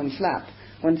falls in one's lap,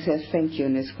 one says thank you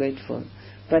and is grateful.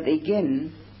 But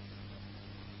again,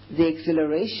 the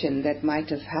exhilaration that might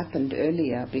have happened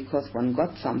earlier because one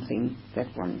got something that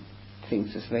one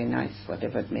thinks is very nice,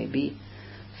 whatever it may be,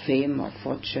 fame or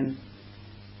fortune,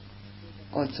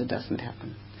 also doesn't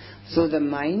happen. So the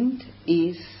mind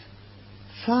is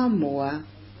far more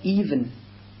even,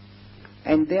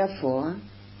 and therefore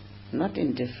not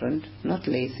indifferent, not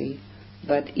lazy,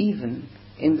 but even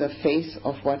in the face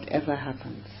of whatever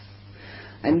happens.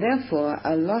 And therefore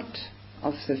a lot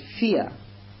of the fear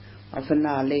of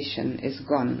annihilation is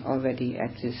gone already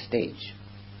at this stage.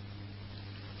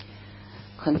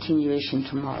 Continuation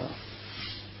tomorrow.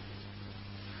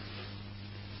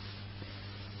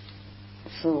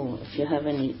 So, if you have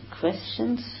any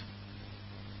questions.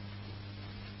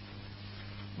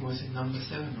 Was it number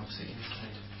 7 of the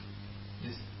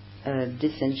insight?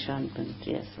 Disenchantment,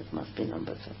 yes, it must be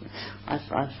number 7.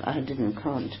 I didn't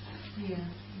count. Yeah.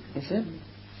 Is it?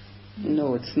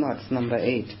 No, it's not. It's number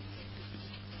 8.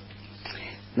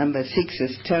 Number 6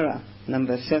 is terror.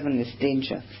 Number 7 is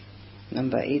danger.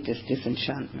 Number 8 is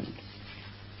disenchantment.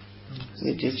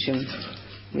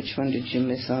 Which one did you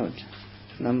miss out?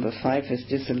 Number 5 is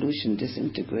dissolution,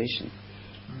 disintegration.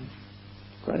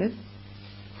 Got it?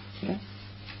 Yeah?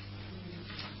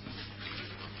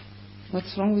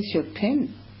 What's wrong with your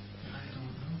pen? I don't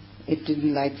know. It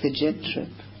didn't like the jet trip.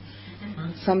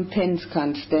 Some pens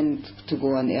can't stand to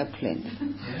go on airplanes.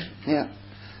 Yeah.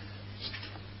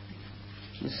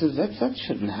 So that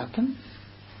shouldn't happen.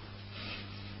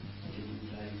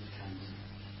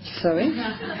 Sorry?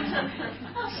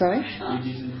 Sorry?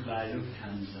 He didn't fly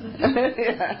Lufthansa.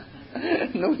 Yeah.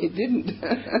 No, he didn't.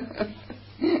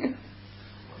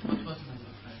 What was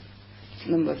number 5?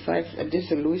 Number 5, a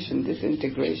dissolution,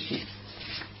 disintegration.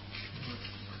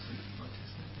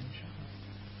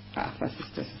 Was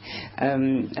ist das?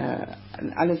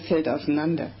 Alles fällt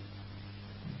auseinander.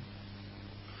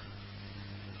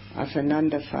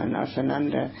 Auseinanderfallen,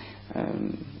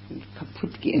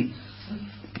 kaputt gehen.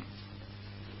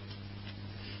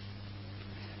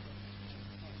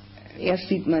 Erst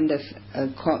sieht man das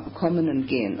Kommen und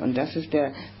Gehen, und das ist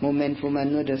der Moment, wo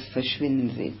man nur das Verschwinden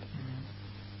sieht.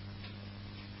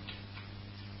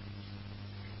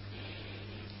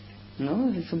 No,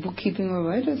 is the bookkeeping all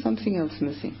right or something else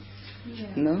missing?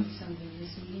 Yeah, No? something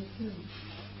missing here too.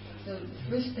 The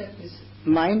first step is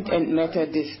Mind and matter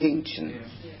distinction.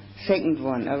 yeah. Second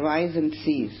one, arise and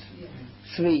cease. Yeah.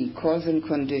 3, cause and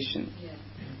condition. Yeah.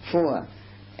 4,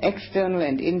 external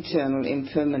and internal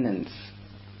impermanence.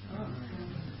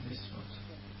 This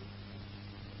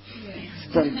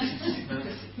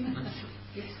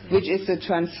Which is the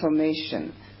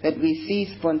transformation, that we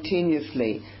see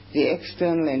spontaneously the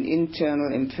external and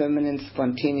internal impermanence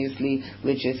spontaneously,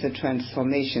 which is the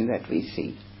transformation that we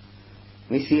see.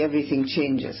 We see everything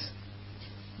changes.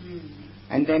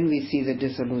 And then we see the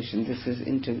dissolution. This is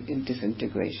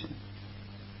disintegration.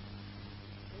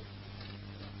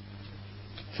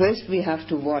 first we have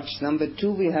to watch. Number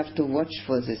 2, we have to watch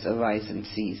for this arise and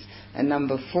cease. And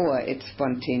number 4, it's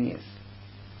spontaneous.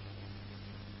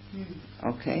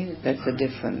 Okay, that's the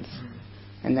difference.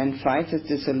 And then 5 is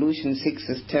dissolution, 6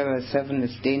 is terror, 7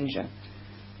 is danger,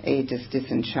 8 is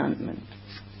disenchantment.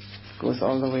 Goes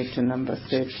all the way to number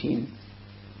 13.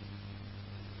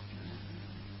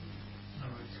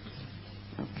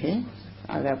 Okay,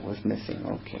 that was missing.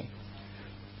 Okay.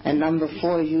 And number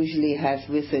 4 usually has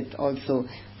with it also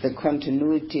the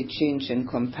continuity, change and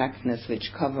compactness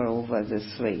which cover over the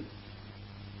 3.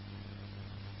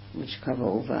 Which cover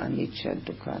over anicca,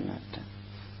 dukkha, anatta.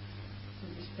 So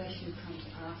this passion comes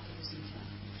after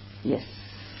disenchantment. Yes.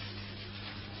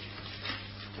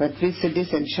 But with the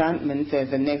disenchantment, there's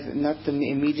the next, not the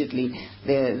immediately,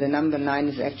 the number 9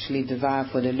 is actually desire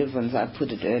for deliverance. I put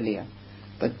it earlier.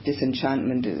 But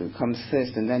disenchantment comes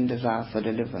first and then desire for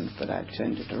deliverance. But I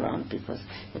turned it around because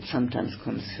it sometimes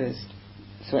comes first.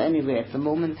 So anyway, at the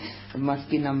moment, it must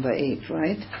be number 8,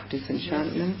 right?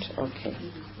 Disenchantment? Okay.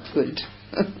 Good.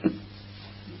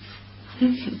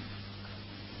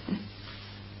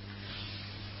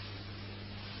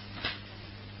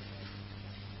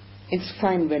 It's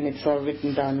fine when it's all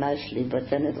written down nicely, but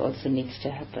then it also needs to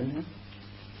happen.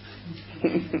 Huh?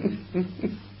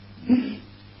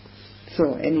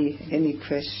 So, any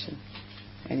question?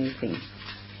 Anything?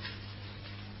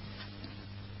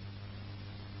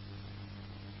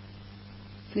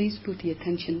 Please put the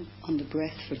attention on the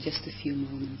breath for just a few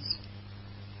moments.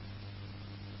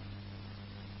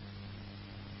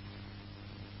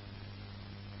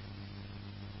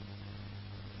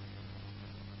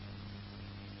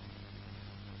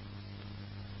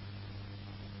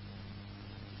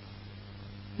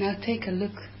 Now take a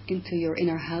look into your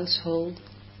inner household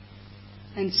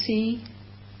and see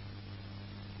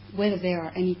whether there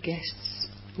are any guests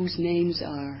whose names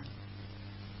are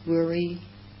worry,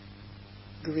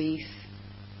 grief,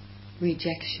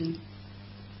 rejection,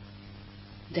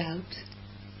 doubt,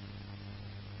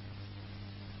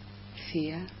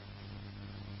 fear.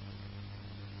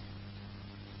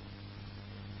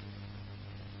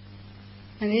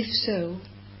 And if so,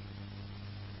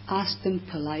 ask them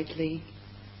politely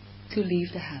to leave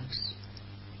the house.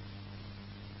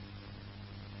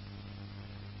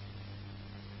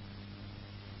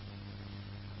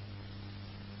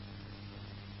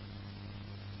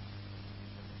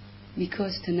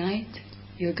 Because tonight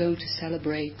you're going to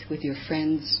celebrate with your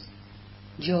friends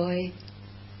joy,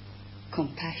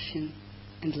 compassion,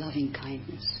 and loving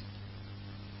kindness.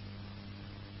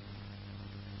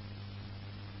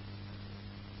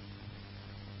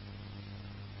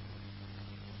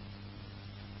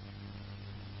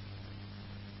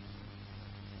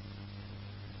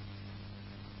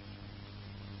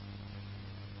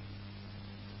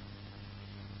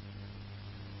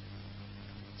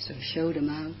 So show them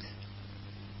out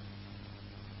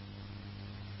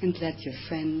and let your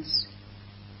friends'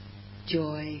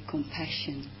 joy,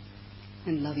 compassion,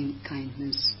 and loving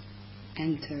kindness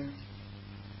enter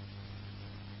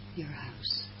your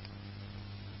house.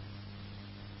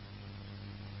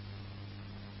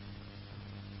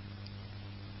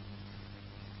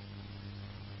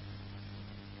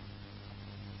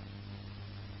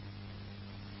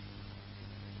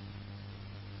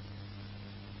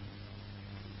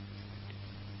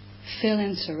 Fill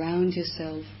and surround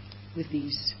yourself with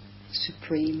these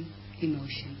supreme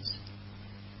emotions.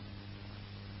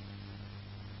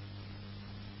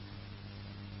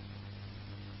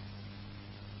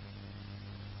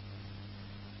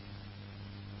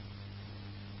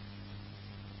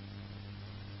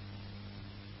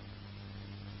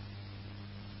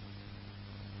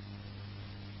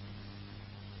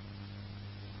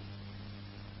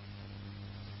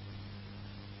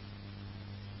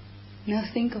 Now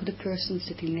think of the person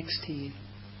sitting next to you.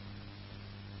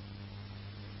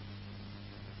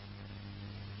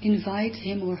 Invite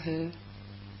him or her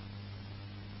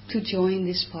to join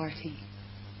this party.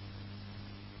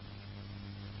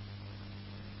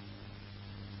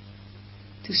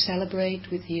 To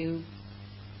celebrate with you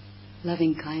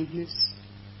loving kindness,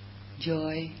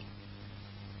 joy,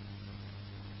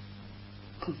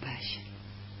 compassion.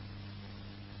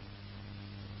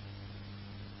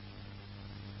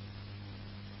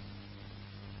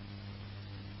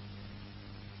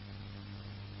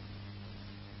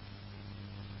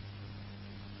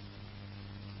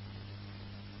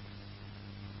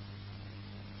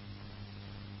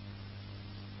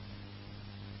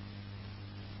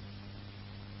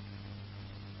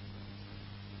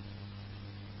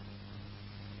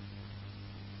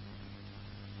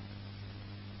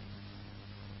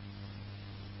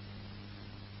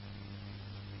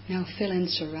 Now fill and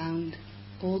surround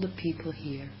all the people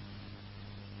here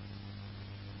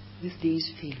with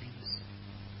these feelings.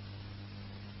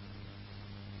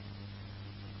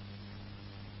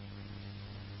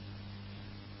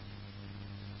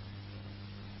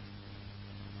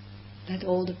 Let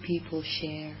all the people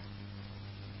share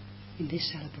in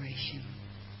this celebration.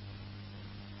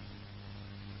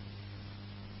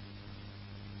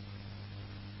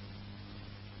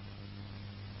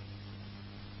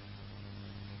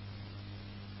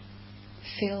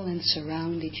 Fill and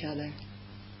surround each other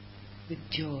with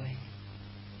joy,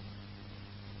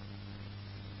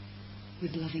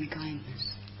 with loving kindness.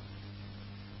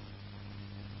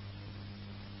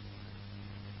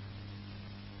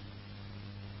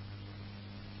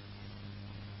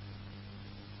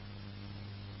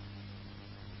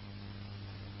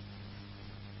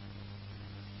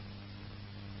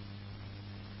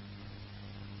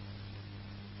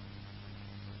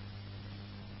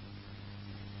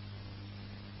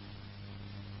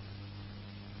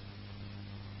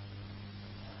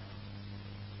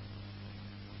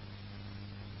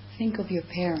 Think of your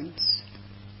parents,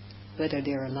 whether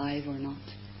they're alive or not.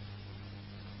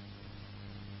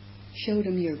 Show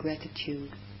them your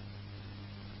gratitude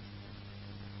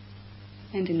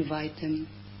and invite them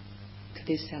to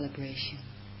this celebration.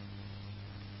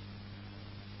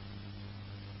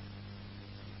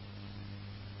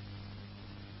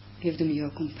 Give them your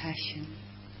compassion.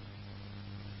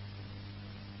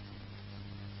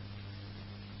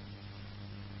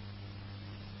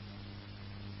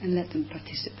 And let them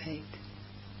participate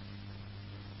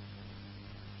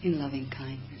in loving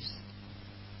kindness.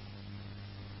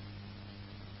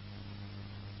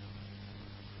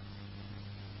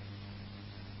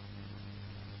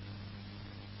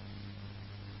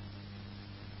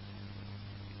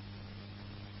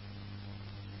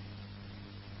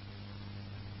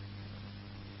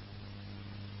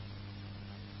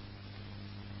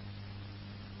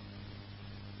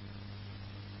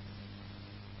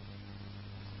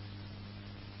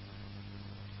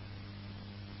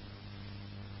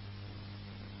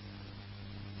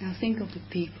 Now think of the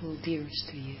people dearest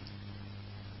to you.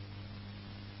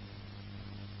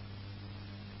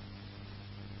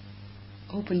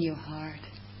 Open your heart.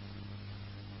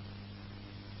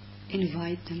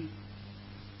 Invite them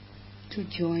to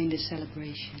join the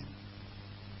celebration.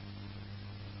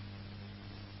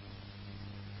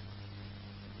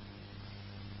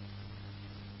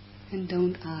 And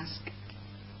don't ask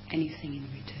anything in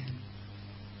return.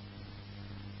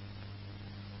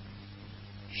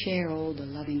 Share all the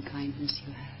loving kindness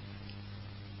you have.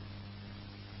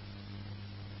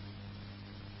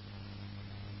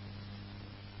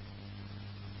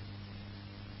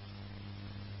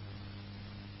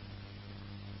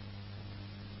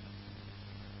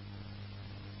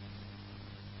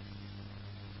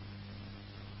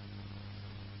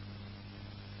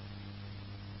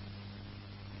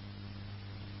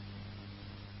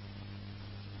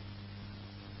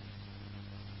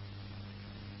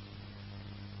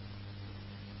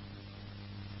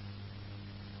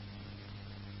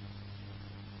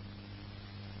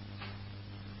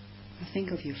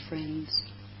 Think of your friends,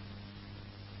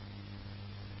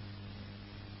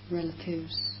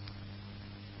 relatives,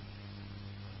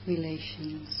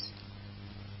 relations,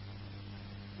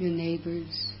 your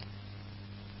neighbors,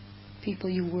 people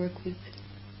you work with,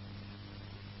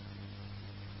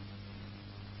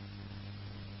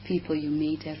 people you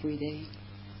meet every day.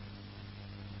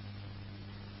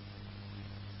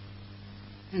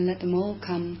 And let them all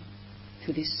come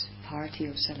to this party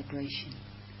of celebration,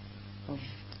 of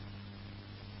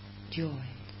joy,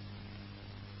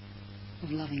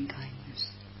 of loving kindness.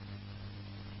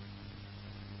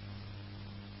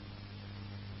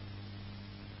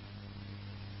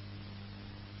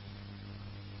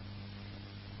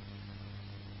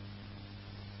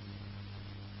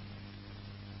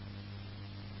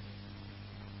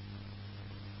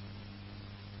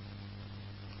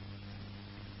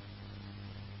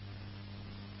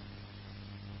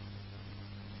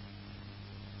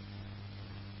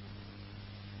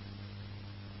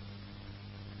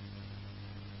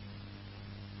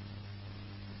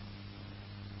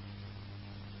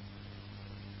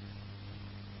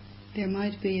 There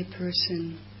might be a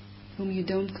person whom you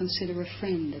don't consider a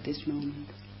friend at this moment.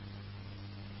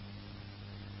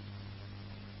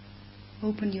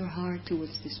 Open your heart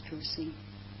towards this person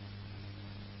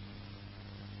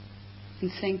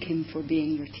and thank him for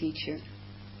being your teacher,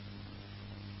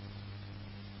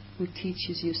 who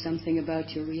teaches you something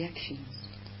about your reactions.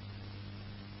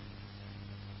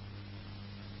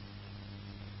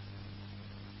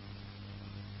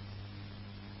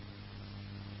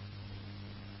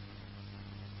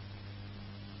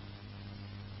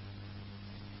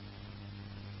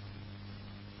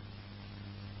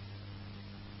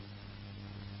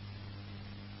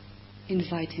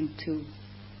 invite him too.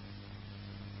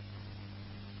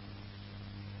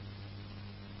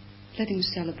 Let him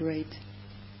celebrate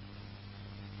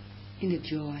in the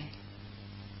joy.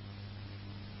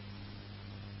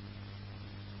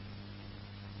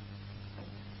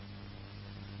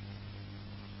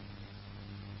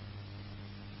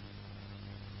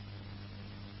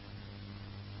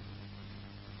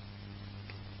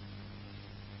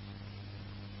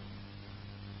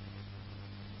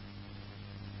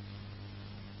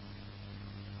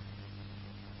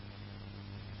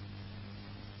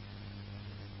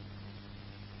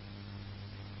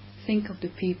 Think of the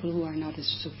people who are not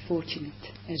as so fortunate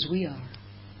as we are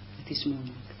at this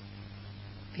moment.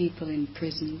 People in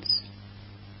prisons,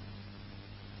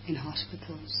 in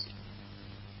hospitals,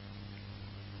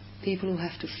 people who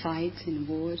have to fight in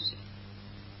wars.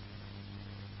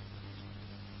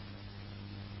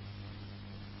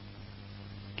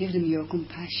 Give them your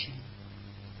compassion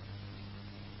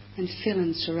and fill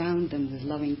and surround them with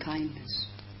loving kindness.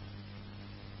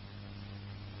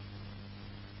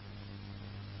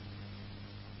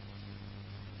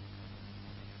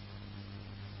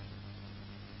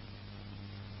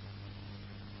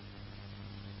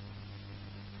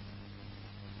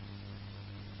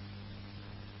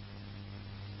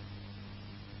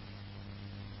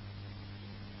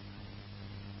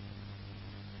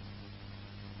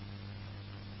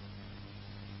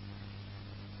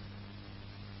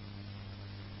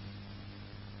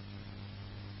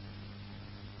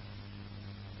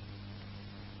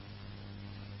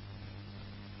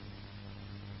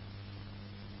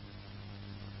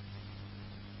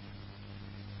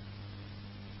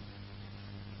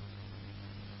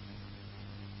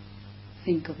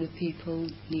 Think of the people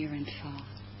near and far.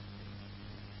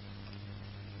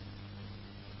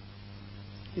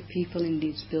 The people in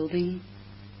this building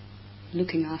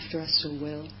looking after us so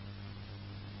well.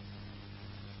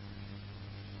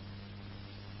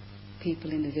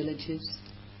 People in the villages.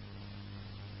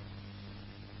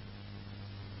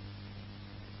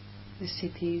 The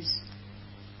cities.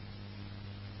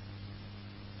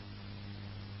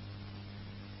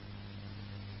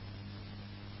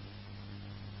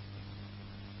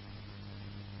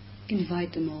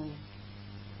 Invite them all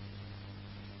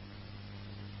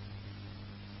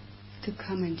to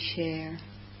come and share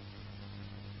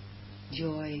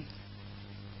joy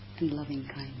and loving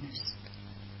kindness.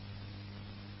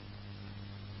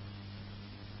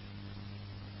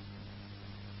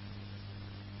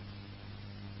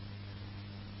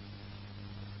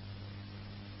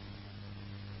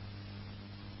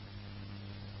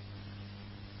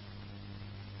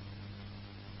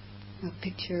 Now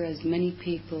picture as many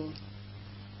people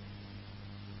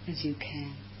as you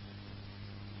can.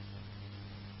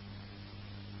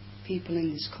 People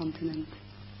in this continent,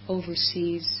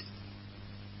 overseas,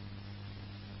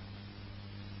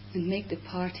 and make the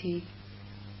party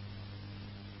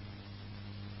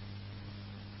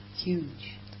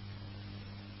huge.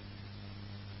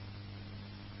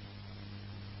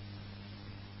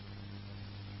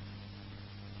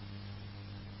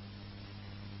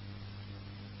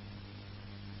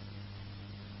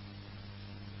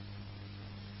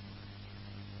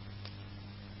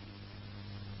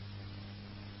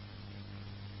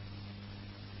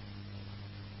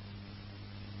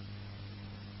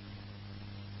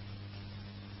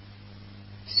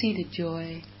 See the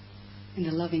joy and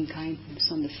the loving kindness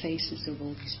on the faces of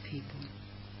all these people.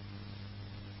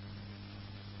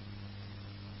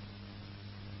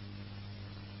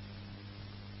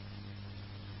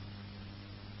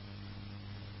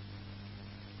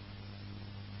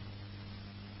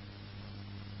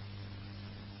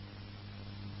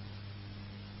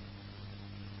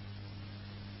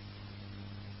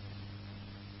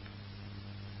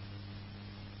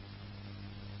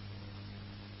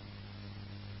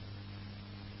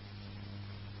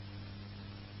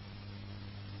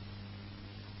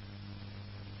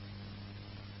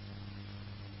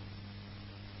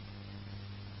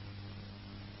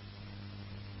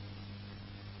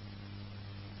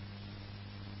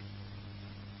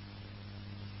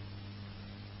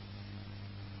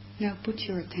 Now put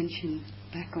your attention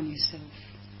back on yourself.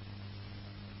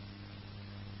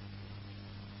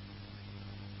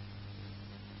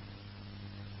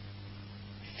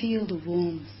 Feel the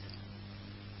warmth,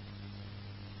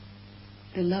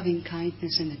 the loving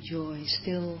kindness and the joy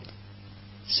still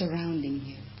surrounding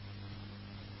you.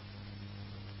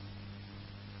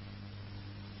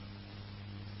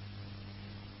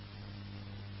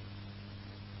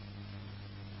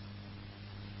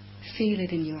 Feel it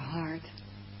in your heart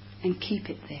and keep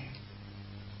it there.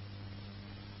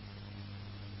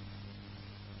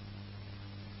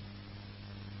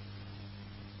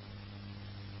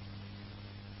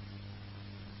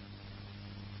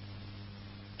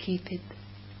 Keep it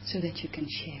so that you can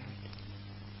share it.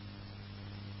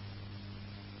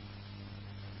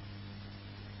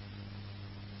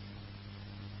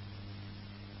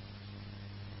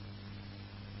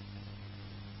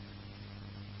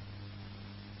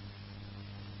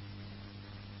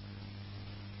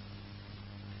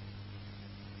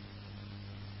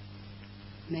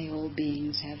 May all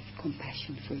beings have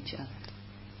compassion for each other.